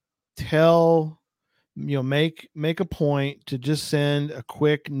 make a point to just send a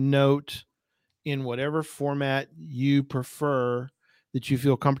quick note in whatever format you prefer that you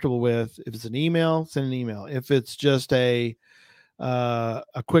feel comfortable with. If it's an email, send an email. If it's just a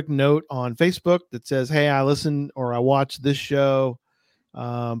quick note on Facebook that says, "Hey, I listened or I watched this show,"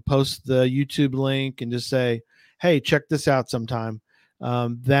 post the YouTube link and just say, "Hey, check this out sometime."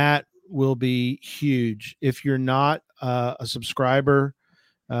 That will be huge. If you're not a subscriber,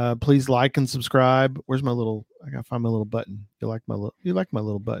 please like and subscribe. Where's my little? I gotta find my little button. You like my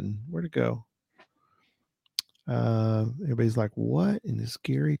little button? Where'd it go? Everybody's like, "What is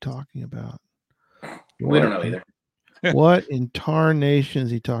Gary talking about?" We don't know either. What in tarnation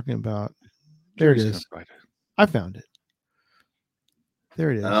is he talking about? There it is. I found it.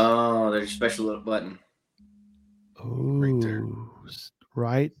 There it is. Oh, there's a special little button. Oh,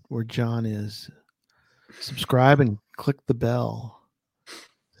 right where John is. Subscribe and click the bell.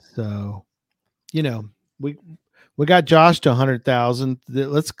 So, you know, we got Josh to 100,000.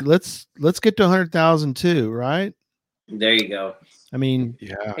 Let's get to 100,000 too, right? There you go. I mean,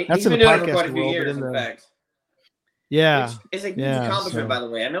 yeah, that's in the podcast world, years, in fact. Yeah, it's a huge accomplishment, by the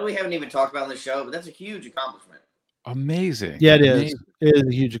way. I know we haven't even talked about on the show, but that's a huge accomplishment. Amazing. Yeah, it is. It is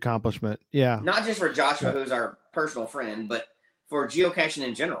a huge accomplishment. Yeah, not just for Joshua, who's our personal friend, but for geocaching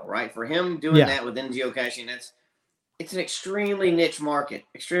in general, right? For him doing that within geocaching, it's an extremely niche market,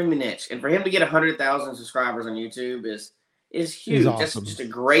 extremely niche, and for him to get 100,000 subscribers on YouTube is huge. Awesome. That's just a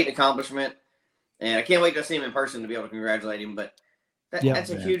great accomplishment, and I can't wait to see him in person to be able to congratulate him. But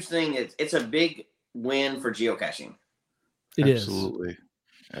that's a huge thing. It's a big win for geocaching. It Absolutely.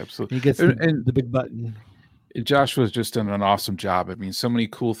 He gets the big button. Joshua's just done an awesome job. I mean, so many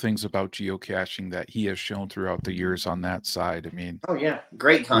cool things about geocaching that he has shown throughout the years on that side. I mean, oh yeah,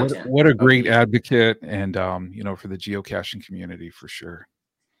 great content. What a great advocate, and for the geocaching community for sure.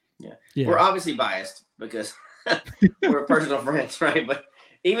 Yeah. We're obviously biased because we're personal friends, right? But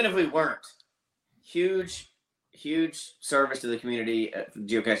even if we weren't, huge service to the community,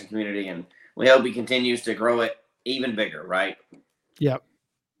 geocaching community, and we hope he continues to grow it even bigger, right? Yep.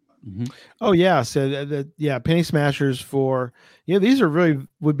 Mm-hmm. Oh yeah, so penny smashers these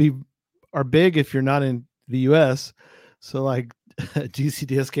are big if you're not in the U.S. So like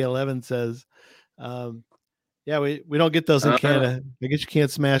GCDSK 11 says, we don't get those in Canada. I guess you can't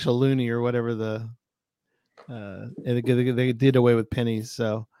smash a loonie or whatever and they did away with pennies.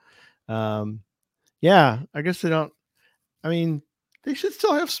 So I guess they don't. I mean, they should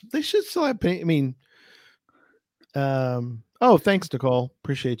still have penny. I mean, thanks, Nicole.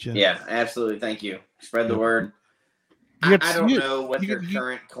 Appreciate you. Yeah, absolutely. Thank you. Spread the word. I don't know what their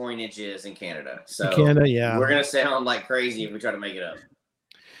current coinage is in Canada. So Canada, yeah. We're going to sound like crazy if we try to make it up.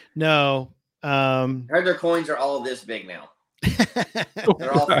 No. I heard their coins are all this big now.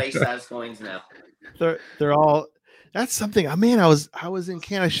 They're all face-size coins now. They're all. That's something. I mean, I was in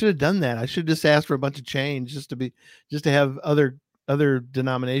Canada. I should have done that. I should have just asked for a bunch of change just to have other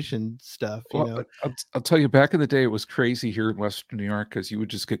denomination stuff. I'll tell you, back in the day, it was crazy here in Western New York because you would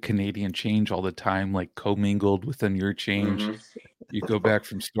just get Canadian change all the time, like commingled within your change. Mm-hmm. You go back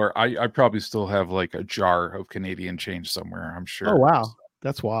from store. I probably still have like a jar of Canadian change somewhere, I'm sure. Oh wow,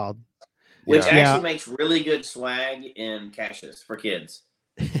 that's wild. Which actually makes really good swag in caches for kids.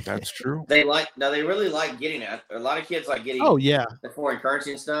 That's true. They really like getting it. A lot of kids like getting the foreign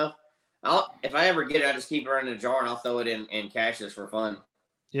currency and stuff. If I ever get it, I just keep it in a jar and I'll throw it in caches for fun.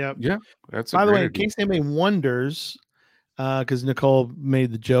 Yeah. That's by the way, in case anybody wonders, because Nicole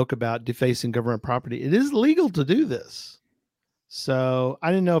made the joke about defacing government property, it is legal to do this. So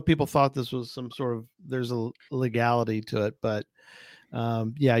I didn't know if people thought this was some sort of there's a legality to it, but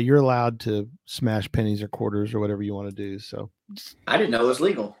you're allowed to smash pennies or quarters or whatever you want to do. So I didn't know it was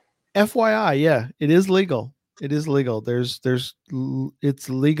legal. FYI, it is legal. It is legal. It's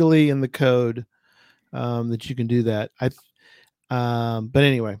legally in the code that you can do that. But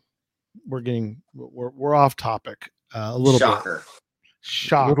anyway, we're off topic a little bit.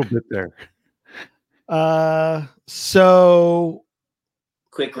 Shock. A little bit there. So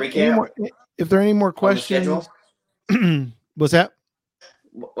quick recap. If there are any more questions, what's that?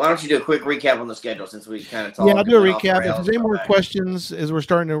 Why don't you do a quick recap on the schedule since we kind of talked? Yeah, I'll do a recap. If there's any more questions as we're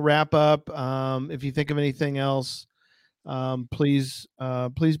starting to wrap up, if you think of anything else, please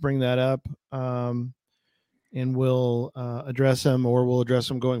bring that up, and we'll address them, or we'll address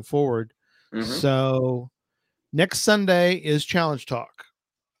them going forward. Mm-hmm. So next Sunday is Challenge Talk.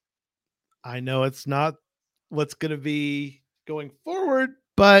 I know it's not what's going to be going forward,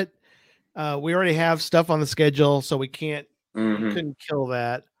 but we already have stuff on the schedule, so we can't. Mm-hmm. We couldn't kill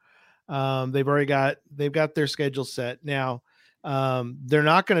that. They've got their schedule set now. They're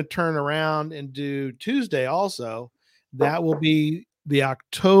not going to turn around and do Tuesday also. That will be the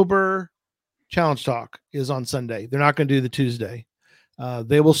October Challenge Talk is on Sunday. They're not going to do the Tuesday.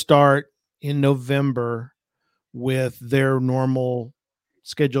 They will start in November with their normal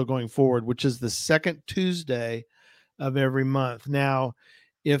schedule going forward, which is the second Tuesday of every month. Now,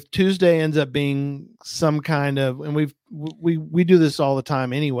 if Tuesday ends up being some kind of, and we do this all the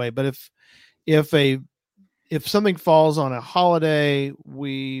time anyway, but if something falls on a holiday,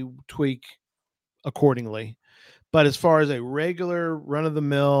 we tweak accordingly. But as far as a regular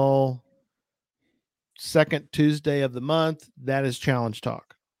run-of-the-mill second Tuesday of the month, that is Challenge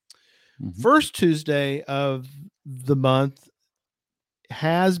Talk. Mm-hmm. First Tuesday of the month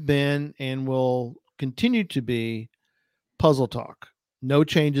has been and will continue to be Puzzle Talk. No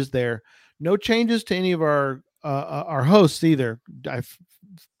changes there. No changes to any of our hosts either. I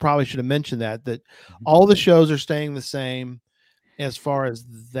probably should have mentioned that all the shows are staying the same as far as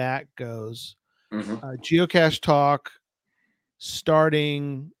that goes. Mm-hmm. Geocache Talk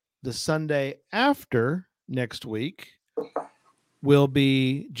starting the Sunday after next week will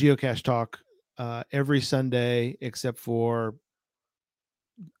be Geocache Talk every Sunday except for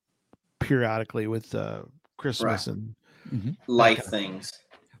periodically with Christmas and life things,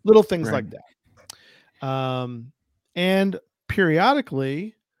 little things like that. And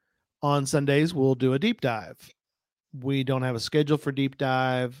periodically on Sundays, we'll do a deep dive. We don't have a schedule for deep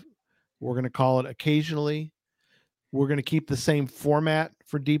dive. We're going to call it occasionally. We're going to keep the same format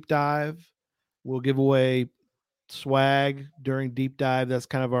for deep dive. We'll give away swag during deep dive. That's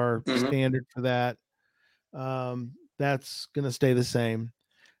kind of our standard for that. That's going to stay the same.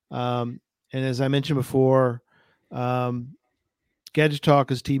 And as I mentioned before, Gadget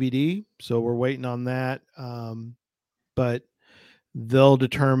Talk is TBD, so we're waiting on that. But they'll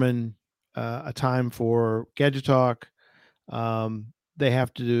determine a time for Gadget Talk. They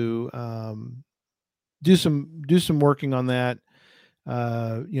have to do some working on that.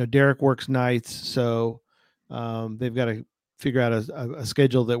 Derek works nights, so they've got to figure out a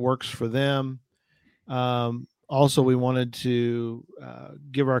schedule that works for them. Also, we wanted to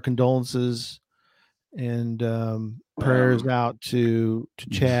give our condolences and prayers out to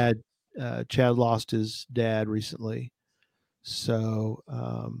Chad. Chad lost his dad recently, so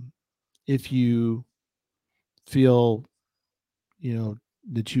if you feel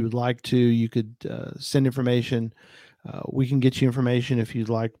that you would like to, you could send information. We can get you information if you'd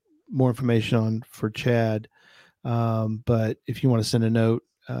like more information for Chad. But if you want to send a note,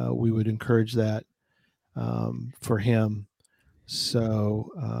 we would encourage that for him.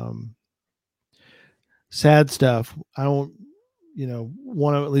 So sad stuff. I don't,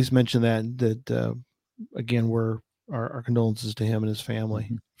 want to at least mention that again, our condolences to him and his family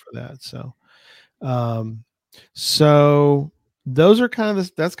for that. So those are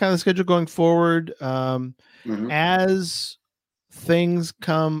that's kind of the schedule going forward. As things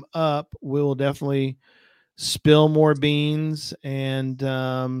come up, we will definitely spill more beans and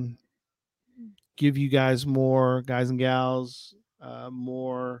give you guys guys and gals,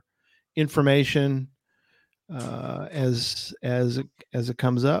 more information as it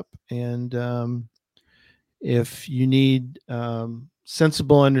comes up. And if you need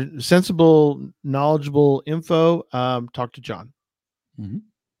sensible, knowledgeable info, talk to John.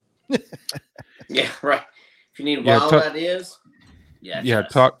 Yeah, right. If you need wild ideas,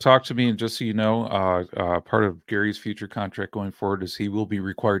 talk to me. And just so you know, part of Gary's future contract going forward is he will be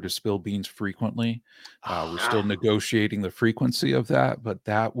required to spill beans frequently. We're still negotiating the frequency of that, but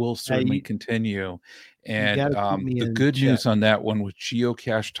that will certainly continue. And the good news on that one, with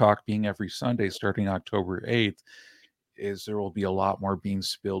Geocache Talk being every Sunday starting October 8th, is there will be a lot more beans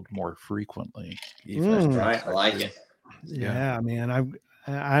spilled more frequently. Right, I like it. Yeah, man.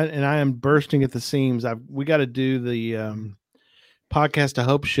 I am bursting at the seams. We got to do the Podcast to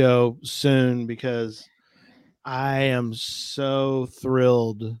Hope show soon, because I am so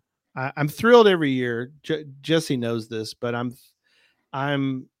thrilled. I'm thrilled every year. Jesse knows this, but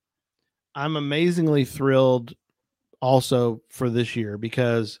I'm amazingly thrilled also for this year,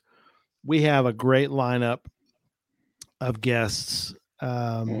 because we have a great lineup of guests.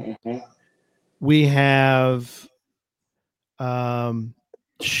 We have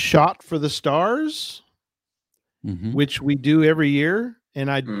Shot for the Stars, which we do every year, and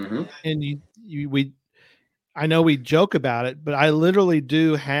I know we joke about it, but I literally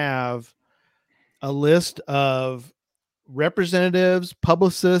do have a list of representatives,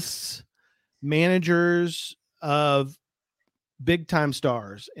 publicists, managers of big time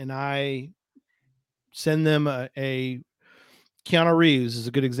stars, and I send them a Keanu Reeves is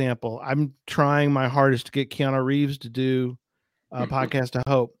a good example. I'm trying my hardest to get Keanu Reeves to do a Podcast to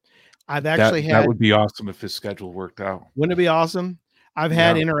Hope. I've actually that would be awesome if his schedule worked out. Wouldn't it be awesome? I've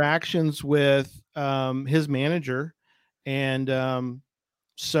had interactions with his manager, and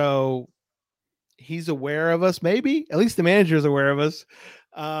so he's aware of us. Maybe at least the manager is aware of us.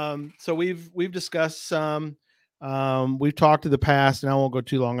 So we've discussed some. We've talked to the past, and I won't go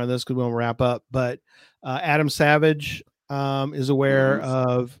too long on this because we'll wrap up. But Adam Savage is aware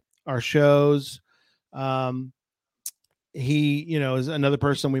of our shows. He, is another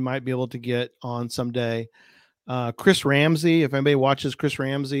person we might be able to get on someday. Chris Ramsey, if anybody watches Chris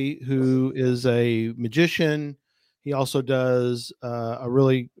Ramsey, who is a magician, he also does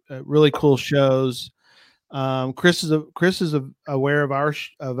really cool shows. Chris is aware of our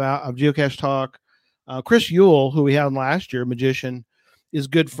of Geocache Talk. Chris Yule, who we had last year, magician, is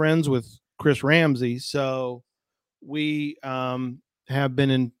good friends with Chris Ramsey, so we have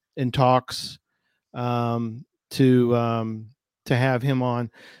been in talks to have him on.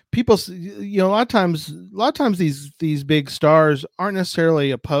 People, a lot of times these big stars aren't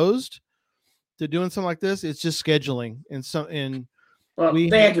necessarily opposed to doing something like this. It's just scheduling,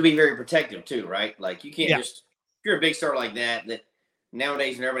 they have to be very protective too, right? Like you can't just, if you're a big star like that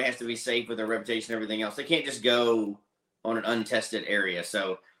nowadays, and everybody has to be safe with their reputation and everything else. They can't just go on an untested area.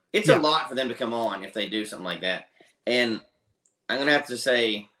 So it's a lot for them to come on if they do something like that. And I'm going to have to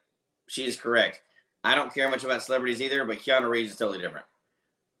say she is correct. I don't care much about celebrities either, but Keanu Reeves is totally different.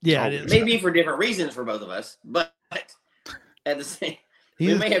 Yeah, it is. Maybe for different reasons for both of us, but at the same,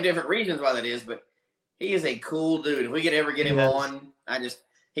 we may have different reasons why that is, but he is a cool dude. If we could ever get him on,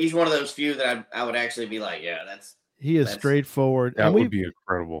 he's one of those few that I would actually be like, yeah, He is straightforward. That would be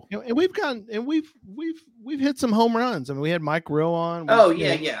incredible. And we've hit some home runs. I mean, we had Mike Rowe on.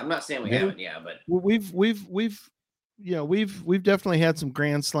 I'm not saying we haven't, but we've definitely had some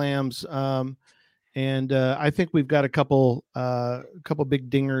grand slams. And I think we've got a couple big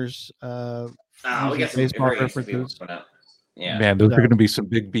dingers. We got some baseball references. references. Yeah, man, those are going to be some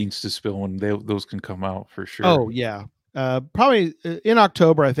big beans to spill when those can come out for sure. Oh yeah, probably in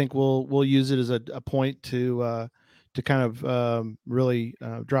October. I think we'll use it as a point to kind of really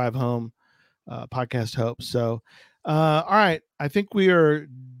drive home podcast hope. So, all right, I think we are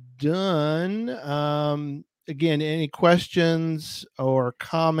done. Again, any questions or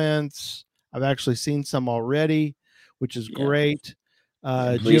comments? I've actually seen some already, which is great.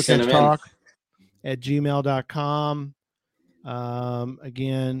 geocachetalk@gmail.com.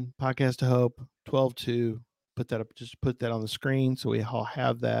 Again, podcast to hope 12-2. Put that up, just put that on the screen so we all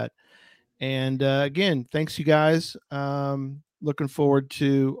have that. And again, thanks you guys. Looking forward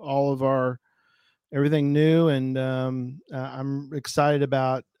to all of our everything new, and I'm excited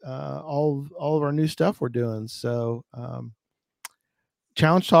about all of our new stuff we're doing. So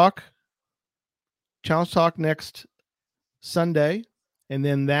Challenge Talk next Sunday, and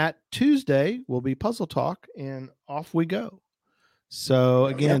then that Tuesday will be Puzzle Talk, and off we go. So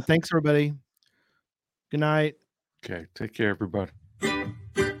again, thanks everybody. Good night. Okay, take care, everybody.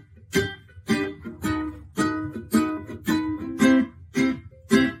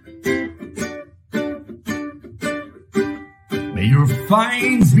 May your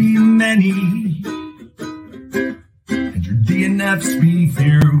finds be many, and your DNFs be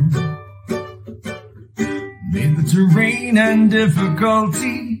few. May the terrain and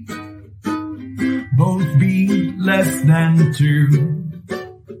difficulty both be less than 2.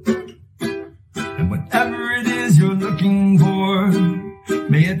 And whatever it is you're looking for,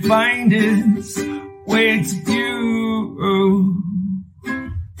 may it find its way to you.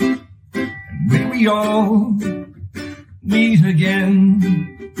 And may we all meet again.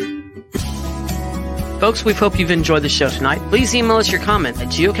 Folks, we hope you've enjoyed the show tonight. Please email us your comment at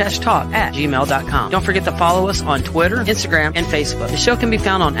geocachetalk@gmail.com. Don't forget to follow us on Twitter, Instagram, and Facebook. The show can be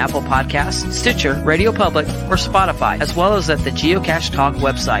found on Apple Podcasts, Stitcher, Radio Public, or Spotify, as well as at the Geocache Talk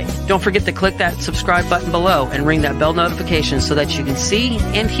website. Don't forget to click that subscribe button below and ring that bell notification so that you can see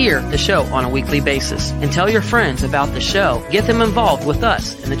and hear the show on a weekly basis. And tell your friends about the show. Get them involved with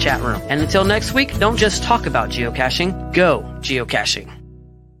us in the chat room. And until next week, don't just talk about geocaching, go geocaching.